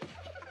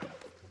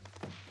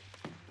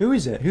 Who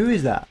is it? Who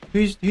is that?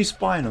 Who's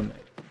spying on me?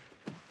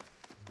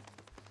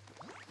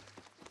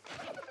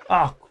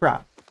 Oh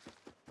crap.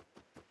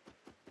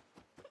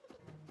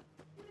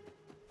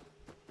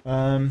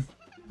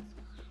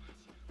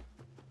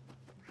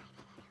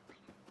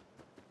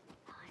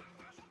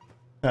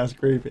 That's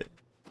creepy.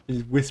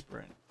 He's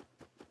whispering.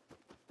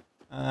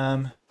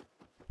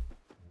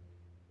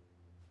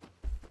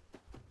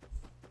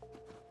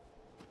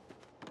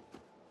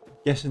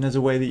 Guessing there's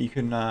a way that you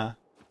can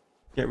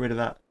get rid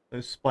of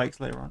those spikes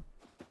later on.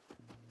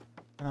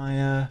 Can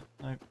I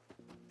no.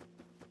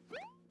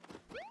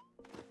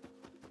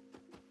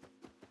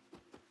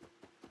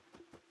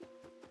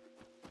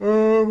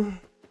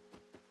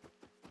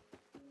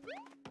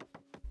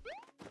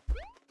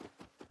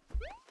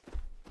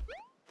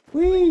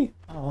 Whee!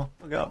 Oh,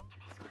 look up.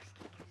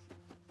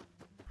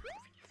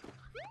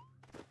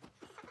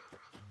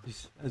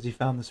 As he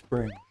found the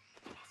spring.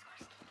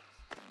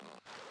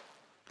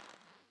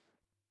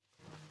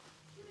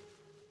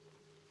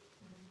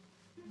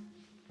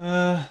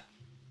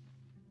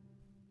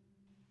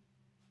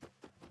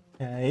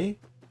 Okay.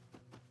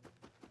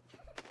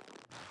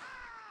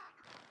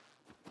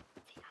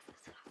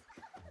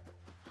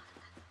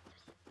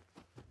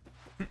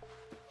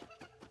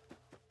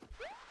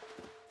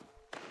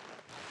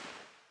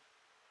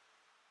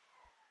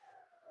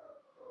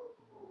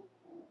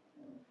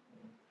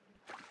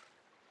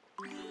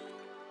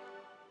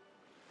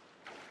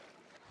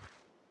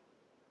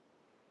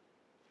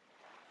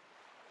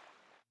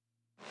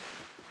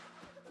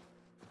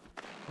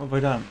 What have I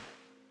done?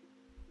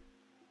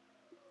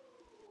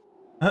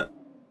 Huh?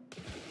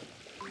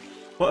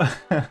 What?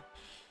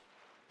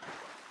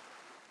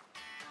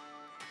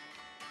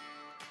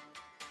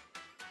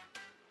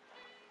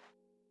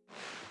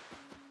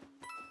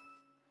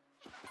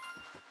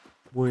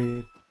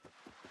 Weird.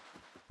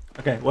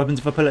 Okay, what happens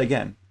if I pull it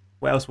again?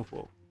 What else will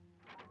fall?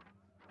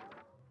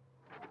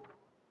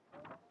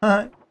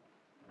 Alright.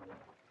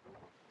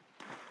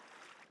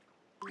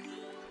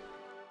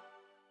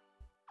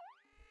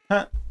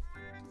 Huh.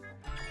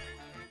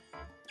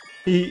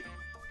 He.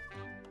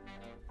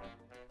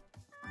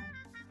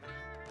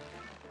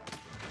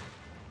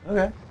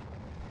 Okay.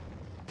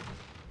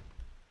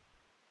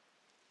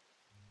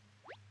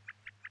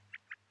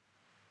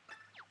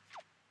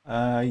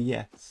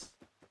 Yes.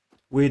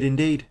 Weird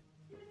indeed.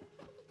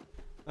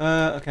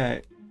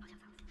 Okay.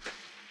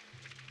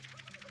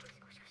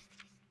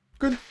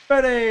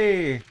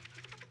 Confetti!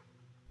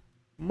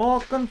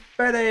 More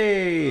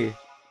confetti!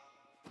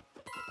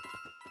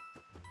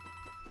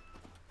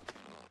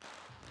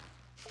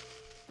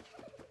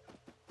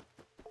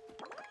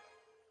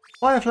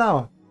 Fire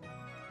flower!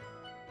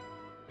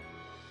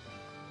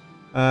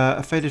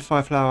 A faded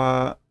fire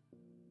flower.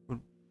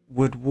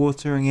 Would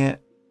watering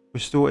it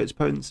restore its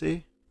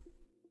potency?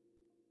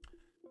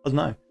 I don't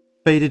know.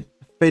 Faded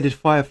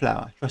fire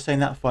flower. Try saying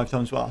that 5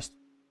 times fast.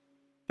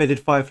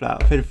 Faded fire flower.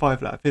 Faded fire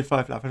flower. Faded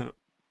fire flower. Faded...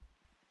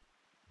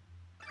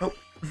 Oh.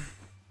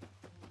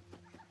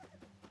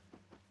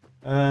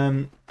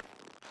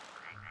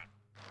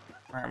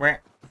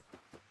 Where?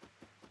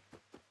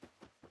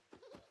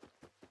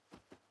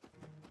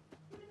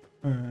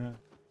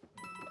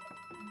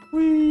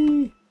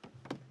 Whee!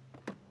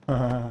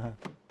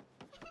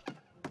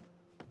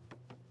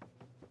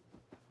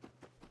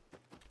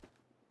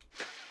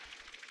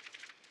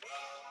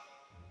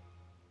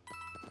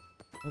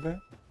 Okay.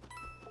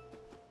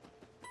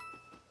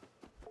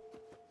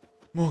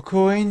 More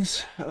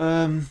coins. Get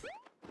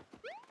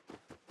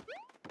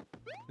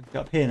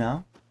up here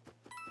now.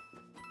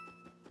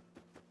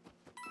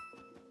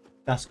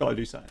 That's got to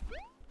do something.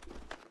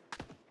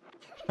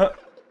 Huh.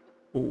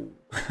 Oh,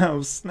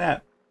 oh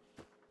snap.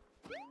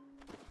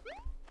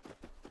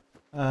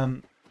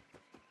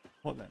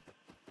 What then?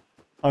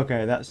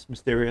 Okay, that's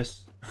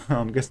mysterious.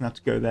 I'm guessing I have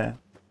to go there.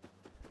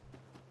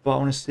 But I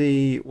want to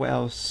see what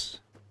else.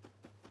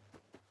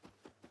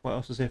 What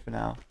else is here for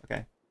now?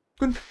 Okay.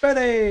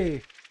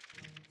 Confetti!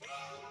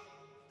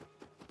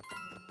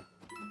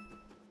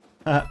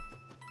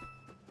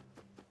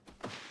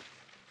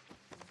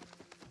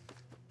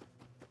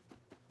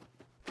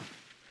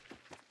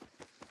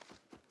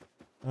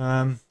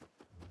 Um.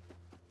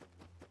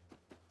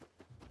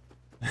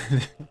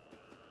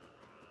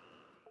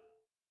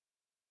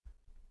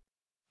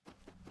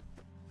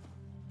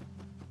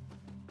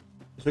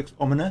 This looks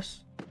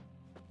ominous.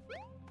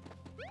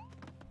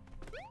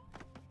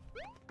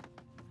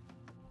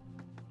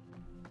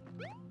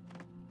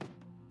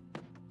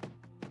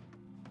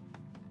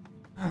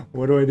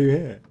 What do I do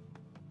here?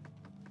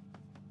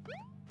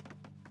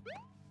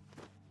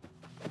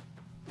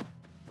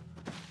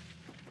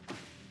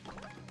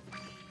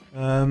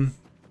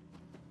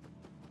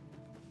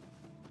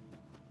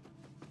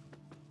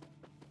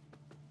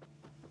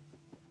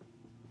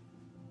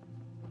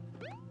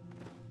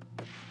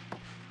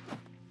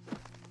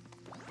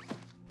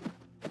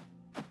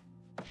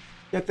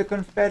 Get the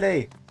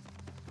confetti!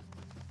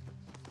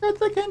 Get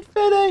the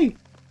confetti!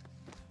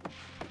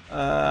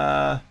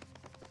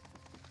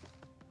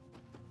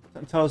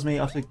 Something tells me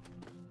I have to...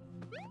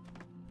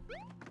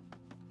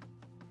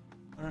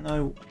 I don't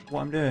know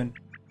what I'm doing.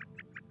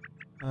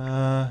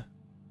 Huh.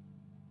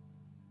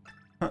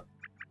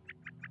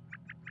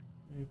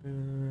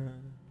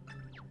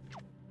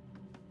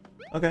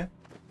 Okay.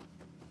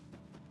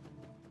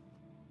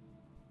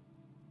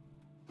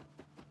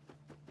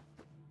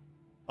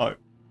 Oh.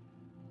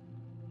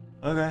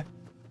 Okay.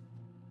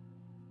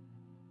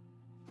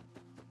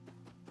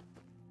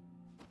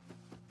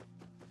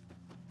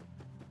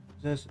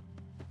 Is this...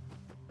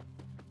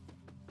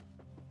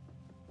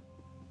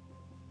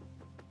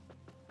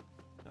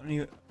 Don't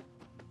you...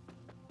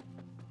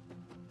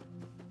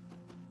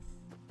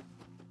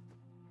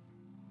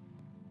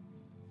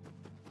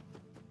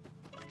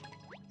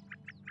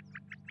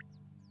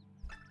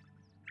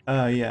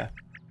 yeah.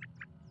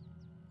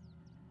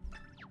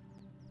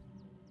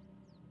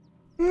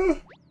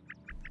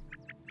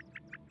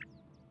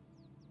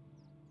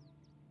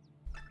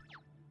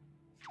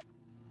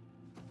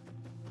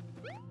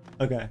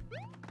 Okay.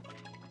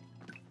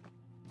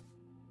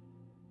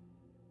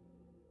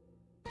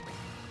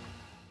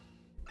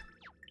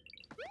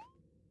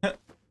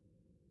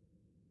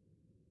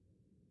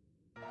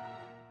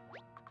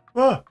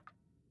 Ah!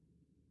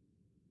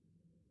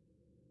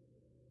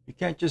 You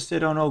can't just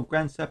sit on old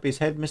Grandsappy's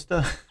head,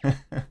 mister.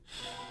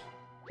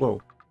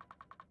 Whoa.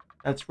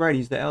 That's right,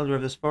 he's the elder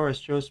of this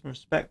forest. Show some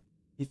respect.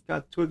 He's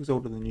got twigs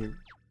older than you.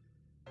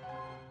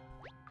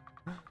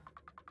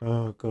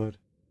 Oh, God.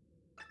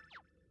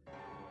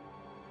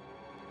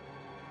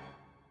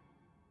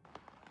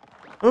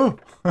 Oh!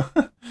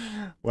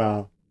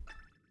 Wow.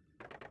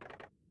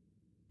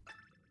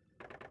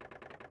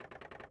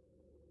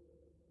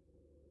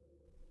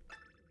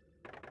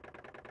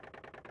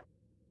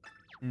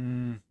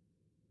 Hmm.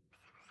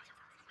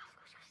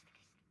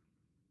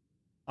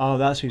 Oh,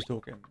 that's who's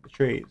talking. The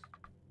trees.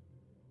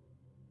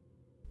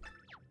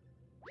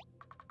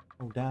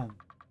 Oh, damn.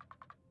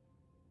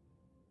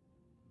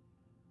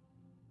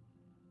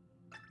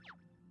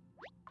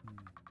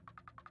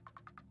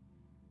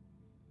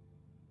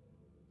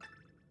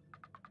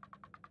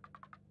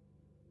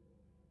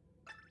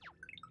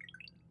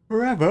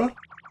 Forever?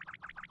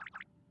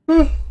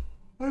 I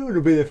don't want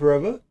to be there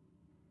forever.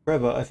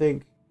 Forever, I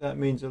think that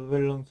means a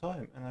very long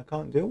time, and I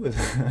can't deal with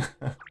it.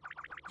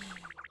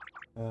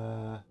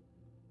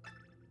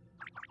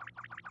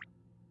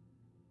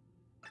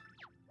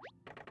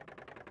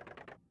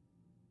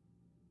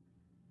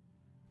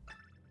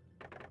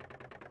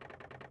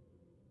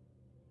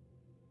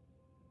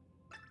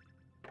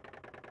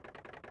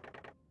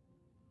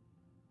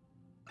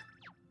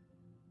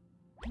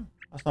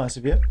 That's nice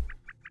of you.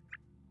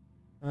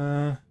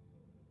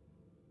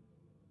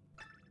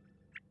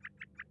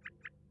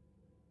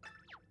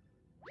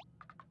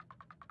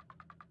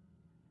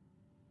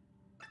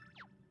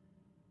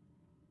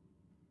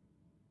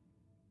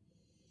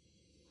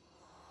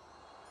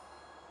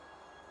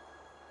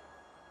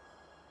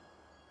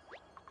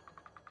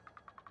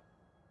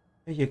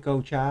 Here you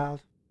go,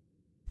 child.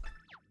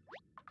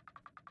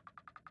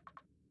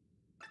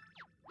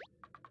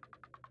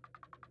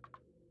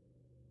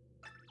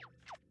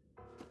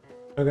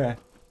 Okay. I'm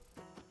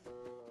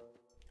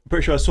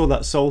pretty sure I saw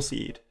that soul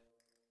seed.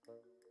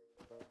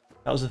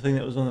 That was the thing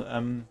that was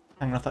on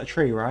hanging off that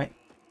tree, right?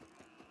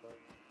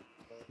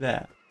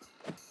 There.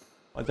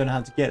 I don't know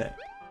how to get it.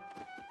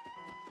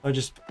 I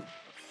just...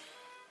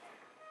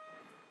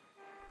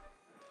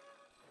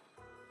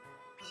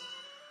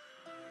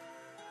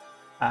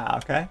 Ah,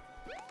 okay.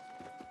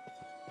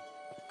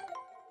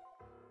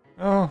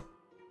 Oh.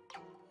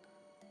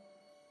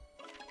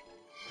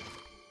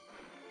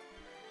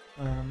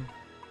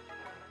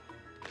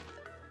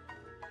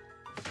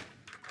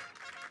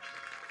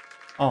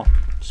 Oh,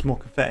 just more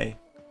confetti.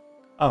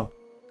 Oh.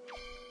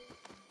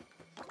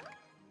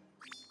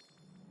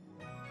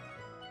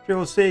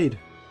 Shriveled seed.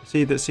 A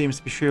seed that seems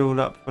to be shriveled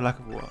up for lack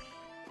of water.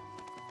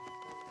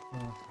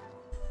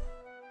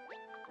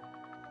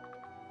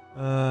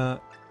 Oh.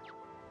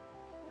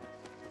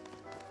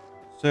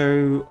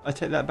 So I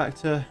take that back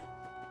to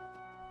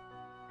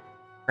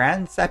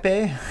Grand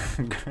Sepe.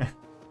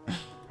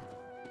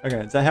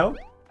 Okay, does that help?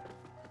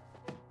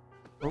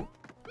 Oh.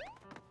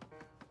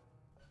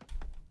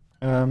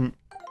 Oh.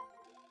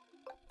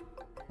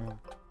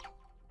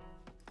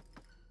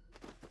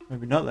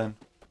 Maybe not then.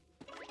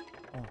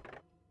 Oh.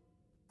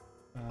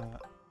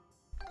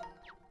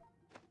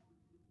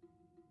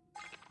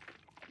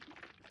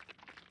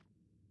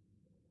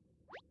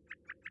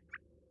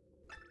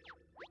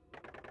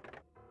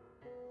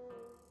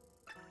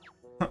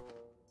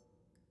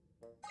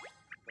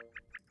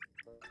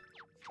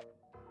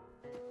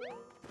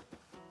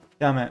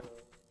 Damn it.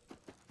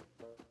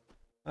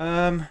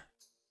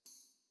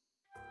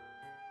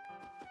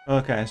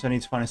 Okay, so I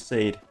need to find a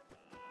seed.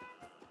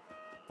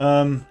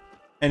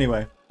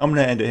 Anyway, I'm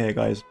gonna end it here,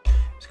 guys.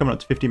 It's coming up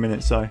to 50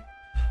 minutes, so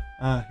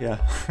yeah.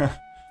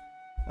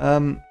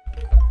 But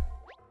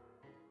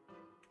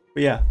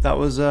yeah, that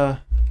was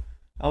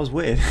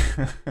weird.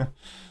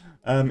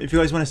 If you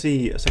guys want to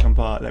see a second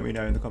part, let me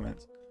know in the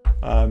comments.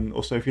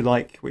 Also, if you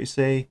like what you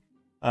see,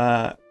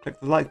 click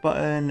the like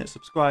button,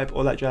 subscribe,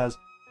 all that jazz.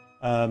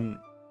 And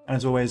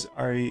as always,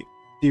 I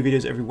do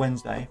videos every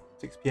Wednesday,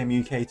 6 PM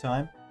UK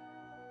time.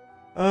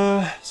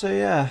 So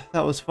yeah,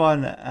 that was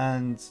fun,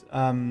 and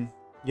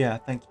yeah,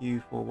 thank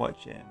you for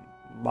watching.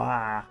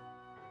 Bye.